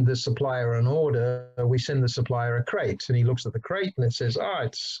don't send the supplier an order, we send the supplier a crate, and he looks at the crate and it says,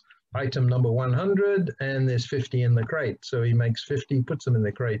 it's item number 100 and there's 50 in the crate. So he makes 50, puts them in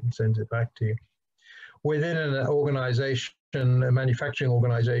the crate and sends it back to you. Within an organization, a manufacturing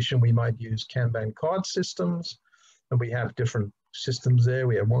organization, we might use Kanban card systems, and we have different systems there.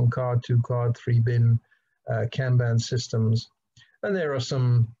 We have 1 card, 2 card, 3 bin Kanban systems. And there are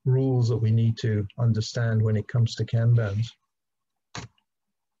some rules that we need to understand when it comes to Kanbans.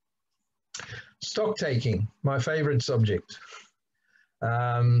 Stock taking, my favorite subject.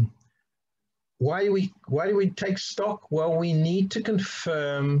 Why do we take stock? Well, we need to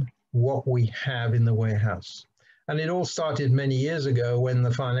confirm what we have in the warehouse. And it all started many years ago when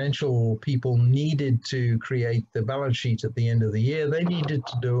the financial people needed to create the balance sheet at the end of the year. They needed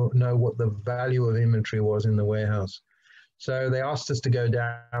to know what the value of inventory was in the warehouse. So they asked us to go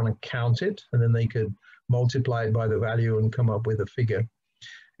down and count it, and then they could multiply it by the value and come up with a figure.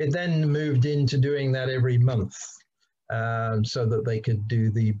 It then moved into doing that every month so that they could do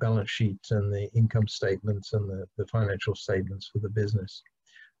the balance sheets and the income statements and the financial statements for the business.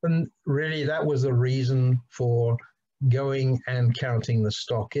 And really that was the reason for going and counting the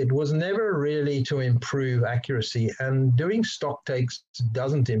stock. It was never really to improve accuracy, and doing stock takes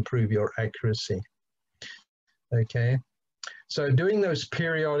doesn't improve your accuracy. Okay. So doing those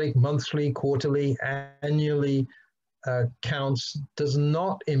periodic, monthly, quarterly, annually counts does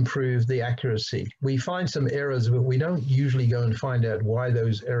not improve the accuracy. We find some errors, but we don't usually go and find out why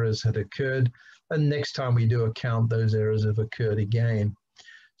those errors had occurred. And next time we do a count, those errors have occurred again.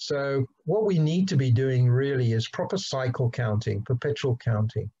 So what we need to be doing really is proper cycle counting, perpetual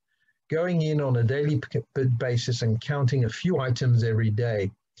counting, going in on a daily basis and counting a few items every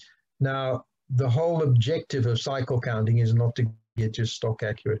day. Now, the whole objective of cycle counting is not to get your stock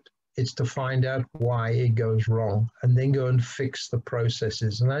accurate. It's to find out why it goes wrong and then go and fix the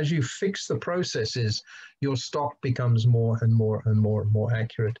processes. And as you fix the processes, your stock becomes more and more and more and more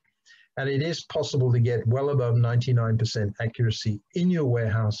accurate. And it is possible to get well above 99% accuracy in your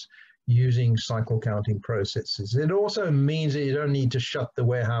warehouse using cycle counting processes. It also means that you don't need to shut the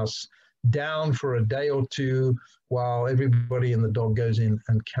warehouse down for a day or two while everybody and the dog goes in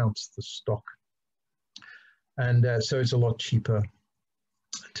and counts the stock. And so it's a lot cheaper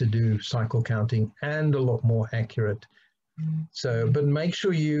to do cycle counting and a lot more accurate. So, but make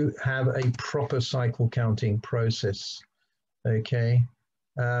sure you have a proper cycle counting process, okay?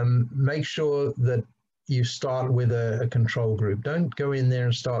 Make sure that you start with a control group. Don't go in there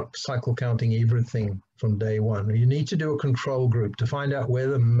and start cycle counting everything from day one. You need to do a control group to find out where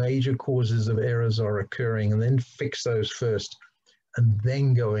the major causes of errors are occurring and then fix those first, and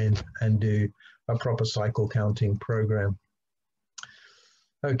then go in and do a proper cycle counting program.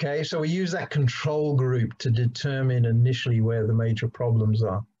 Okay, so we use that control group to determine initially where the major problems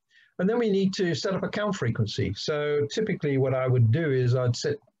are. And then we need to set up a count frequency. So typically what I would do is I'd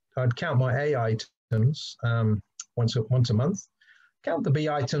count my A items once a month, count the B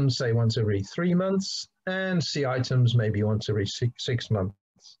items, say once every 3 months, and C items maybe once every 6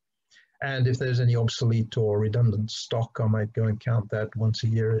 months. And if there's any obsolete or redundant stock, I might go and count that once a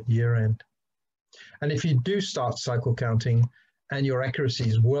year at year end. And if you do start cycle counting and your accuracy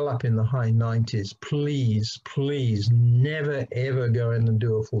is well up in the high 90s, please, please never ever go in and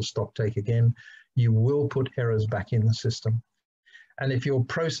do a full stock take again. You will put errors back in the system. And if your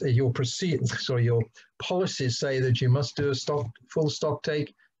policies say that you must do a full stock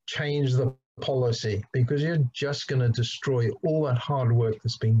take, change the policy, because you're just going to destroy all that hard work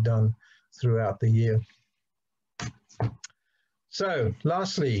that's been done throughout the year. So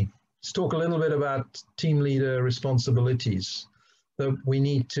lastly, let's talk a little bit about team leader responsibilities. So we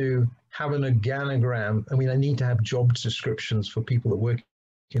need to have an organogram, and we need to have job descriptions for people that work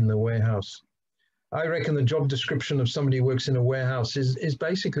in the warehouse. I reckon the job description of somebody who works in a warehouse is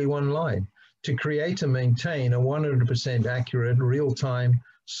basically one line: to create and maintain a 100% accurate real-time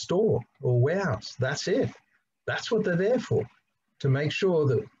store or warehouse. That's it. That's what they're there for, to make sure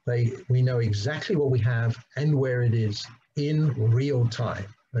that we know exactly what we have and where it is in real time,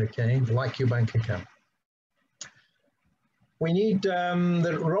 okay, like your bank account. We need,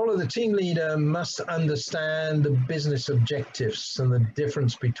 the role of the team leader must understand the business objectives and the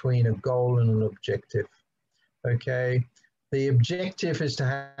difference between a goal and an objective, okay? The objective is to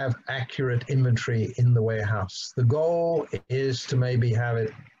have accurate inventory in the warehouse. The goal is to maybe have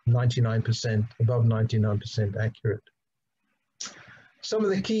it 99%, above 99% accurate. Some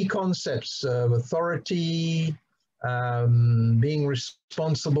of the key concepts of authority, being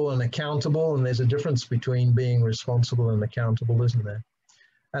responsible and accountable, and there's a difference between being responsible and accountable, isn't there?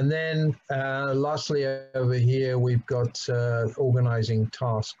 And then lastly over here, we've got organizing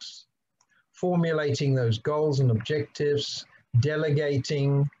tasks, formulating those goals and objectives,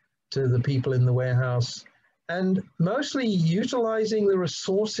 delegating to the people in the warehouse, and mostly utilizing the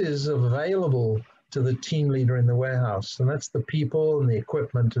resources available to the team leader in the warehouse. And that's the people and the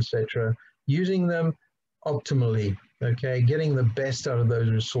equipment, etc. Using them optimally, okay, getting the best out of those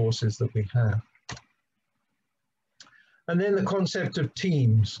resources that we have. And then the concept of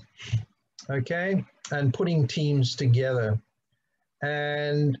teams, okay, and putting teams together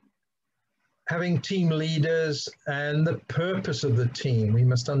and having team leaders and the purpose of the team. We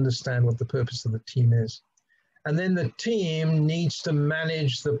must understand what the purpose of the team is. And then the team needs to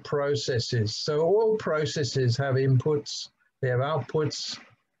manage the processes. So all processes have inputs, they have outputs.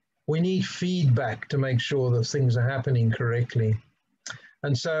 We need feedback to make sure that things are happening correctly.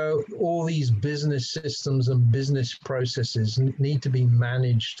 And so all these business systems and business processes need to be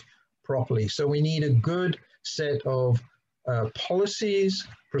managed properly. So we need a good set of policies,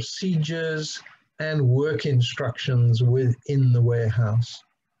 procedures, and work instructions within the warehouse.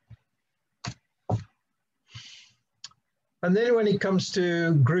 And then when it comes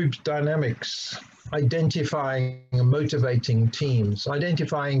to group dynamics, identifying and motivating teams,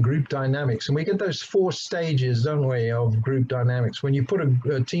 identifying group dynamics. And we get those 4 stages, don't we, of group dynamics. When you put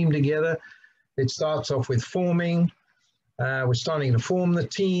a team together, it starts off with forming. We're starting to form the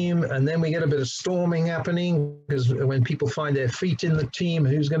team, and then we get a bit of storming happening, because when people find their feet in the team,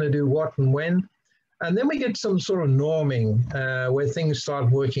 who's going to do what and when. And then we get some sort of norming where things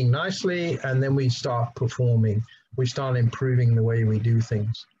start working nicely, and then we start performing. We start improving the way we do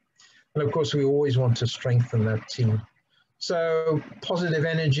things. And of course, we always want to strengthen that team. So positive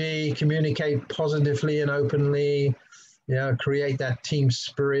energy, communicate positively and openly, create that team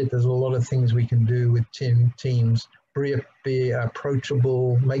spirit. There's a lot of things we can do with teams. Be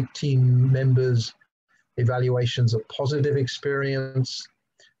approachable, make team members evaluations of positive experience,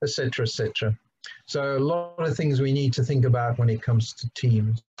 etc., etc. So a lot of things we need to think about when it comes to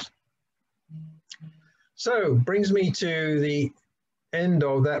teams. So brings me to the end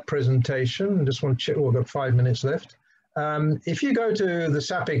of that presentation. I just want to check, we've got 5 minutes left. If you go to the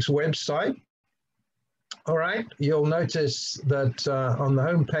SAPEX website, all right, you'll notice that on the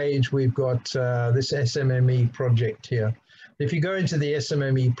home page, we've got this SMME project here. If you go into the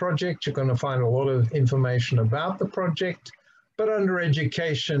SMME project, you're going to find a lot of information about the project, but under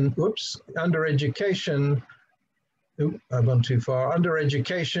education, under education, I've gone too far. Under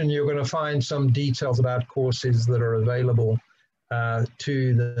education, you're going to find some details about courses that are available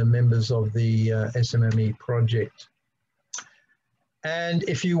to the members of the SMME project. And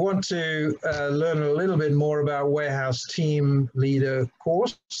if you want to learn a little bit more about Warehouse Team Leader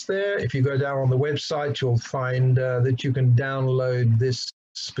course there, if you go down on the website, you'll find that you can download this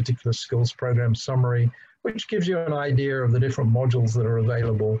particular skills program summary, which gives you an idea of the different modules that are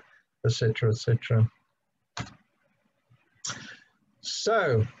available, etc., etc.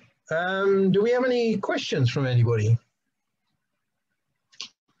 So, do we have any questions from anybody?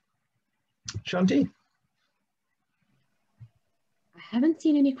 Shanti? I haven't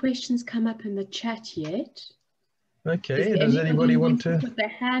seen any questions come up in the chat yet. Okay, does anybody want to put their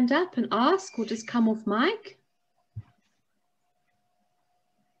hand up and ask, or just come off mic?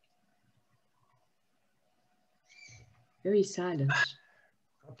 Very silent.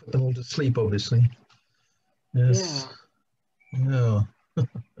 I'll put them all to sleep, obviously. Yes. Yeah. No.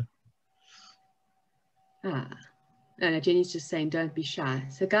 No, Jenny's just saying, don't be shy.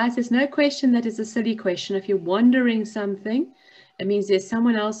 So guys, there's no question that is a silly question. If you're wondering something, it means there's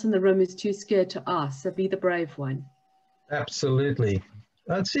someone else in the room who's too scared to ask. So be the brave one. Absolutely.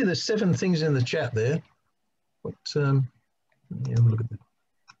 I'd see there's 7 things in the chat there. But yeah, look at that.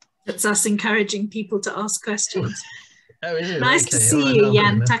 That's us encouraging people to ask questions. Oh, is it? Nice to see you,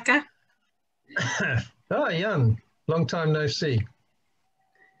 Jan Tucker. Oh, Jan, long time no see.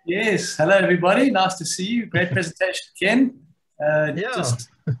 Yes, hello everybody. Nice to see you. Great presentation, Ken. Yeah. Just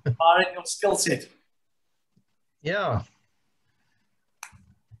admiring your skill set. Yeah.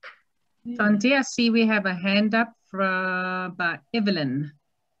 Shanti, I see we have a hand up by Evelyn.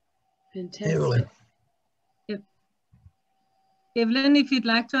 Fantastic. Evelyn. Evelyn, if you'd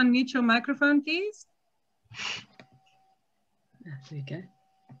like to unmute your microphone, please. There we go.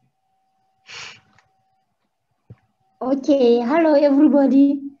 Okay, hello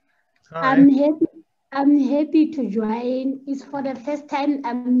everybody. Hi. I'm happy to join. It's for the first time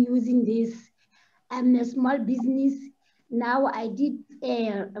I'm using this. I'm a small business. Now I did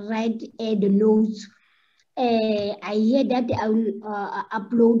write the notes. I hear that I will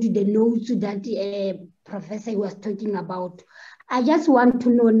upload the notes that professor was talking about. I just want to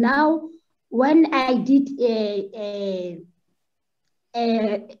know now, when I did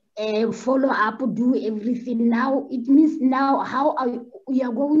follow up, do everything now, it means now how you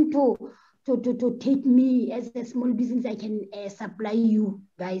are going to take me as a small business. I can supply you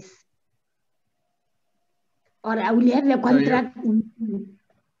guys, or I will have a contract.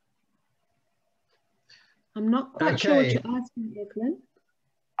 I'm not quite sure what you're asking, Evelyn.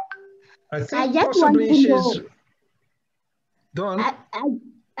 I think possibly she's... Go on.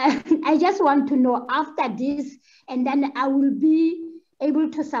 I just want to know after this, and then I will be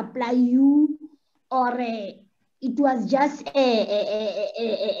able to supply you, or it was just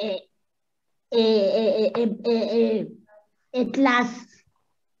a class.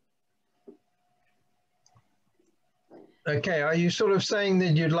 Okay, are you sort of saying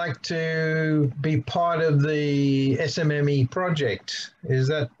that you'd like to be part of the SMME project? Is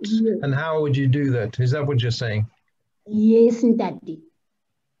that, yes. And how would you do that? Is that what you're saying? Yes, Daddy.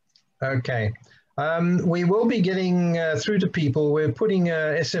 Okay. We will be getting through to people. We're putting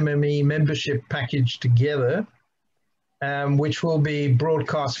a SMME membership package together, which will be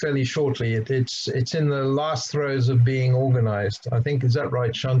broadcast fairly shortly. It's in the last throes of being organized, I think. Is that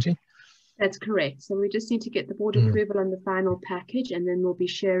right, Shanti? That's correct. So we just need to get the board approval on the final package, and then we'll be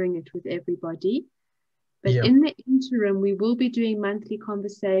sharing it with everybody. But in the interim, we will be doing monthly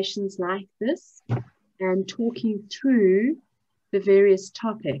conversations like this and talking through the various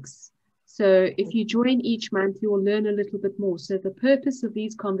topics. So if you join each month, you will learn a little bit more. So the purpose of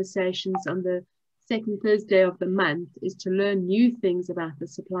these conversations on the second Thursday of the month is to learn new things about the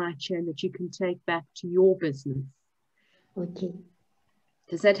supply chain that you can take back to your business. Okay.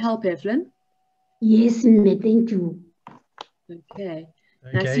 Does that help, Evelyn? Yes, thank you. Okay.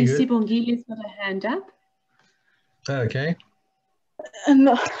 Now, see, Sibongile's got a hand up. Okay.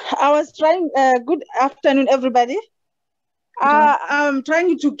 No, I was trying, good afternoon, everybody. I'm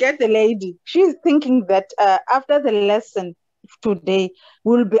trying to get the lady. She's thinking that after the lesson today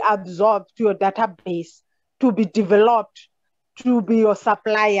will be absorbed to your database, to be developed, to be your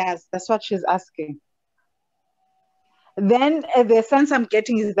suppliers. That's what she's asking. Then the sense I'm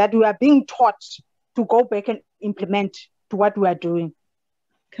getting is that we are being taught to go back and implement to what we are doing.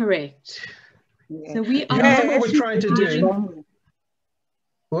 Correct. Yeah. So we are what we're trying to do.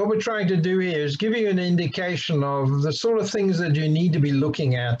 What we're trying to do here is give you an indication of the sort of things that you need to be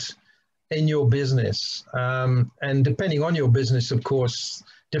looking at in your business. And depending on your business, of course,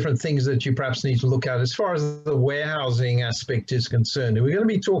 different things that you perhaps need to look at as far as the warehousing aspect is concerned. And we're going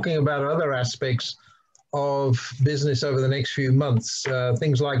to be talking about other aspects of business over the next few months,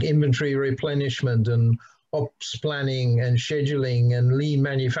 things like inventory replenishment and ops planning and scheduling and lean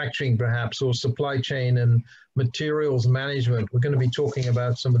manufacturing perhaps, or supply chain and materials management. We're going to be talking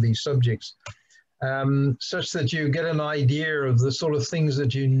about some of these subjects such that you get an idea of the sort of things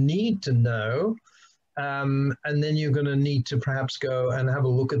that you need to know, and then you're going to need to perhaps go and have a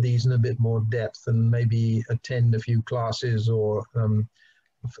look at these in a bit more depth and maybe attend a few classes or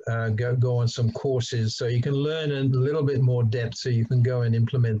go on some courses so you can learn in a little bit more depth so you can go and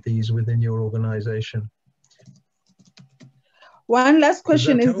implement these within your organization. One last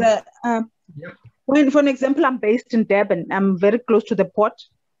question is that when, for an example, I'm based in Durban, I'm very close to the port.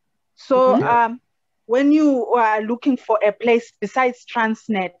 So when you are looking for a place besides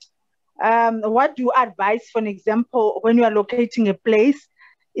Transnet, what do you advise, for an example, when you are locating a place,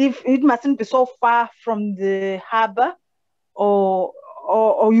 if it mustn't be so far from the harbor, or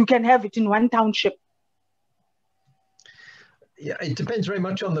you can have it in one township? Yeah, it depends very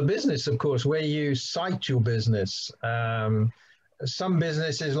much on the business, of course, where you site your business. Some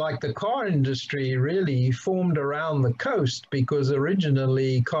businesses like the car industry really formed around the coast because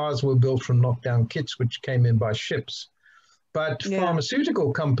originally cars were built from knockdown kits which came in by ships. But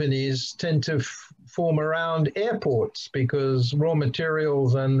pharmaceutical companies tend to form around airports because raw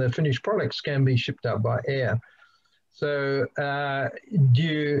materials and the finished products can be shipped out by air. So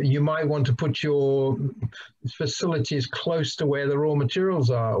you might want to put your facilities close to where the raw materials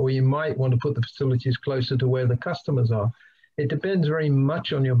are, or you might want to put the facilities closer to where the customers are. It depends very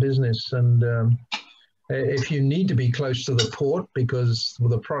much on your business, and if you need to be close to the port because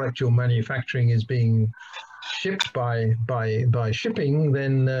the product you're manufacturing is being shipped by shipping,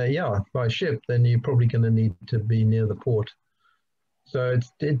 then by ship, then you're probably going to need to be near the port. So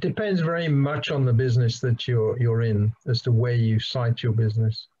it depends very much on the business that you're in as to where you site your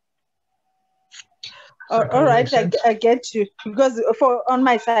business. All right, I get you. Because on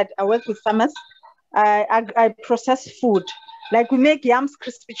my side, I work with farmers. I process food. Like we make yams,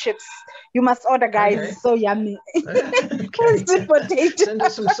 crispy chips. You must order, guys. Okay. It's so yummy. Okay. Sweet potato. Send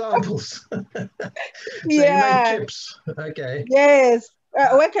us some samples. So yeah. you make chips. Okay. Yes.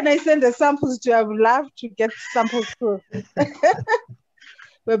 Where can I send the samples to? I would love to get samples too.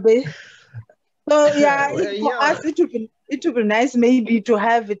 Baby. So yeah, for us it would be nice maybe to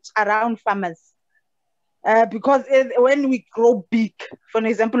have it around farmers. Because when we grow big, for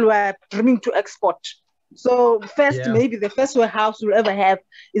example, we're dreaming to export. So first, maybe the first warehouse we'll ever have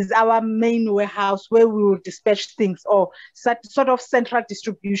is our main warehouse where we will dispatch things, or sort of central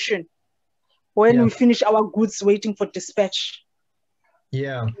distribution when we finish our goods waiting for dispatch.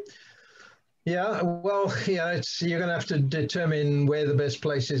 Yeah. Yeah, well, you're going to have to determine where the best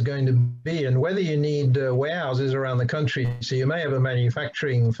place is going to be and whether you need warehouses around the country. So you may have a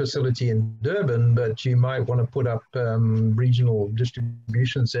manufacturing facility in Durban, but you might want to put up regional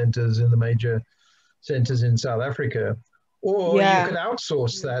distribution centers in the major centers in South Africa. Or you could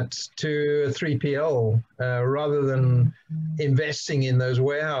outsource that to a 3PL rather than investing in those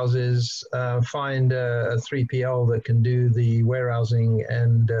warehouses. Find a 3PL that can do the warehousing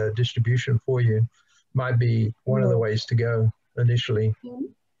and distribution for you. Might be one of the ways to go initially.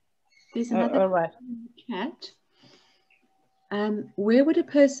 There's another chat. Where would a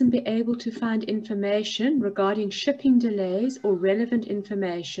person be able to find information regarding shipping delays or relevant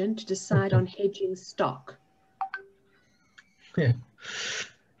information to decide on hedging stock? Yeah.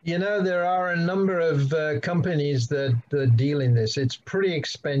 You know, there are a number of companies that deal in this. It's pretty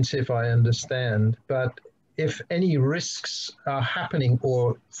expensive, I understand, but if any risks are happening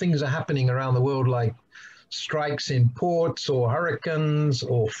or things are happening around the world, like strikes in ports or hurricanes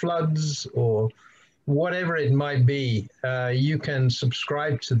or floods or whatever it might be, you can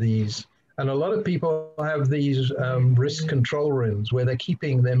subscribe to these. And a lot of people have these risk control rooms where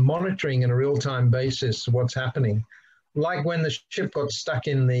they're monitoring in a real-time basis what's happening. Like when the ship got stuck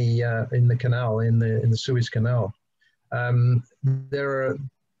in the canal, in the Suez Canal,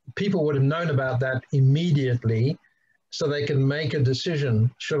 people would have known about that immediately, so they can make a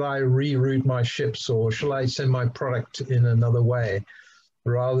decision: should I reroute my ships, or shall I send my product in another way,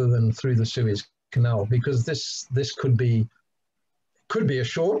 rather than through the Suez Canal? Because this could be a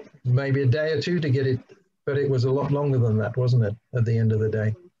short, maybe a day or two to get it, but it was a lot longer than that, wasn't it? At the end of the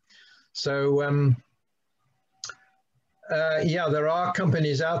day, so. There are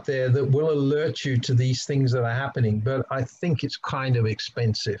companies out there that will alert you to these things that are happening, but I think it's kind of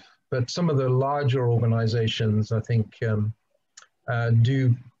expensive. But some of the larger organizations, I think,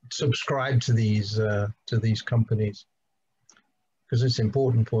 do subscribe to these companies because it's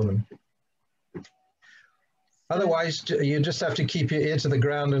important for them. Otherwise, you just have to keep your ear to the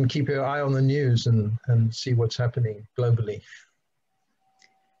ground and keep your eye on the news and see what's happening globally.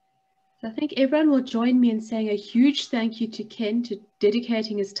 I think everyone will join me in saying a huge thank you to Ken for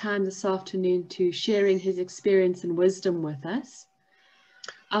dedicating his time this afternoon to sharing his experience and wisdom with us.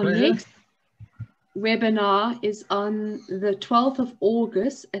 Our next webinar is on the 12th of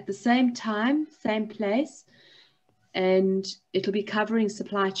August at the same time, same place, and it'll be covering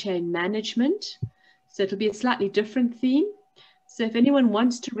supply chain management. So it'll be a slightly different theme. So if anyone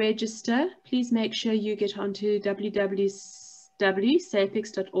wants to register, please make sure you get onto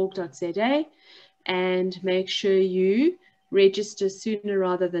www.sapix.org.za and make sure you register sooner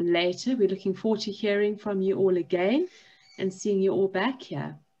rather than later. We're looking forward to hearing from you all again and seeing you all back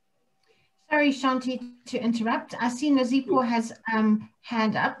here. Sorry, Shanti, to interrupt. I see Nazipo has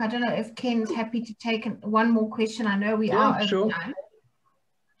hand up. I don't know if Ken's happy to take one more question. I know we are over time.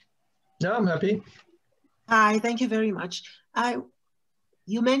 No, I'm happy. Hi, thank you very much.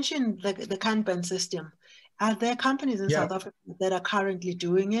 You mentioned the Kanban system. Are there companies in South Africa that are currently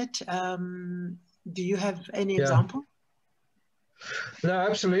doing it? Do you have any example? No,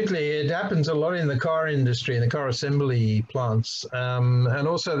 absolutely. It happens a lot in the car industry, in the car assembly plants. And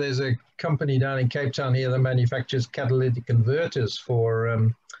also there's a company down in Cape Town here that manufactures catalytic converters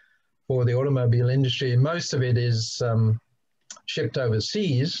for the automobile industry. And most of it is shipped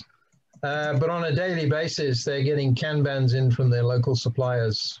overseas. But on a daily basis, they're getting Kanbans in from their local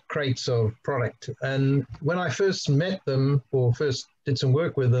suppliers, crates of product. And when I first met them, or first did some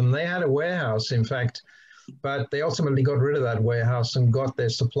work with them, they had a warehouse, in fact, but they ultimately got rid of that warehouse and got their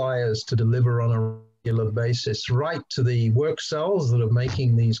suppliers to deliver on a regular basis, right to the work cells that are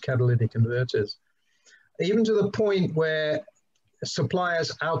making these catalytic converters. Even to the point where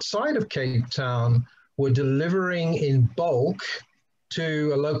suppliers outside of Cape Town were delivering in bulk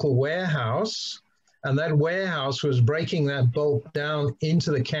to a local warehouse, and that warehouse was breaking that bulk down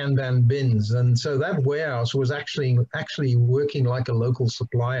into the Kanban bins. And so that warehouse was actually working like a local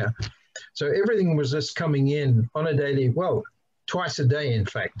supplier. So everything was just coming in on a daily, well, twice a day, in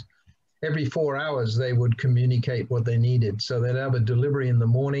fact. Every 4 hours, they would communicate what they needed. So they'd have a delivery in the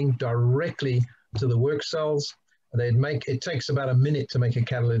morning directly to the work cells. It takes about a minute to make a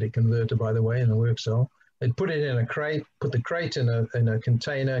catalytic converter, by the way, in the work cell. They'd put it in a crate, put the crate in a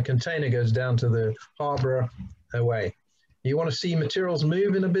container. Container goes down to the harbor, away. You want to see materials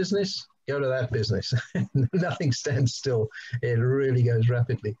move in a business? Go to that business. Nothing stands still. It really goes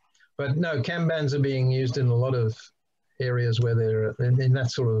rapidly. But no, Kanbans are being used in a lot of areas where they're in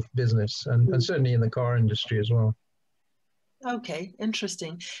that sort of business, and certainly in the car industry as well. Okay,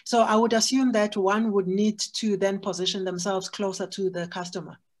 interesting. So I would assume that one would need to then position themselves closer to the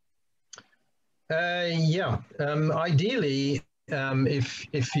customer. Yeah, ideally,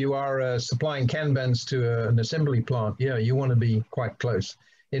 if you are supplying Kanbans to an assembly plant, yeah, you want to be quite close.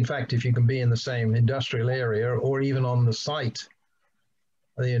 In fact, if you can be in the same industrial area or even on the site,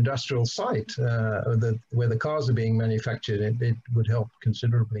 the industrial site where the cars are being manufactured, it would help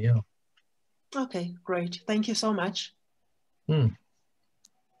considerably, yeah. Okay, great. Thank you so much.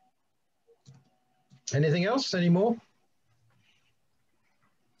 Anything else? Any more?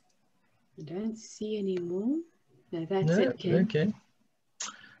 I don't see any more. No, that's it, Ken. Okay.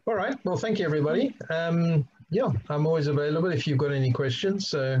 All right. Well, thank you, everybody. Yeah, I'm always available if you've got any questions.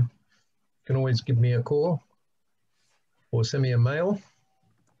 So you can always give me a call or send me a mail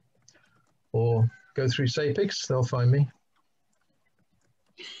or go through SAPIX. They'll find me.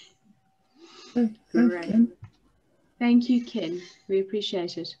 Great. Thank you, Ken. We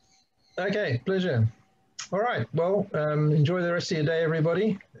appreciate it. Okay, pleasure. All right. Well, enjoy the rest of your day,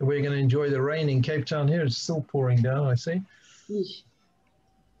 everybody. We're going to enjoy the rain in Cape Town here. It's still pouring down, I see. Eesh.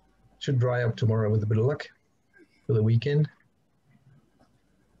 Should dry up tomorrow with a bit of luck for the weekend.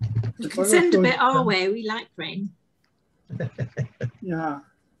 You can send a bit our way. We like rain. Yeah.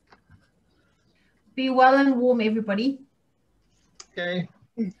 Be well and warm, everybody. Okay.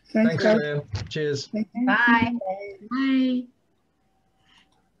 Thanks, Claire. Cheers. Bye. Bye.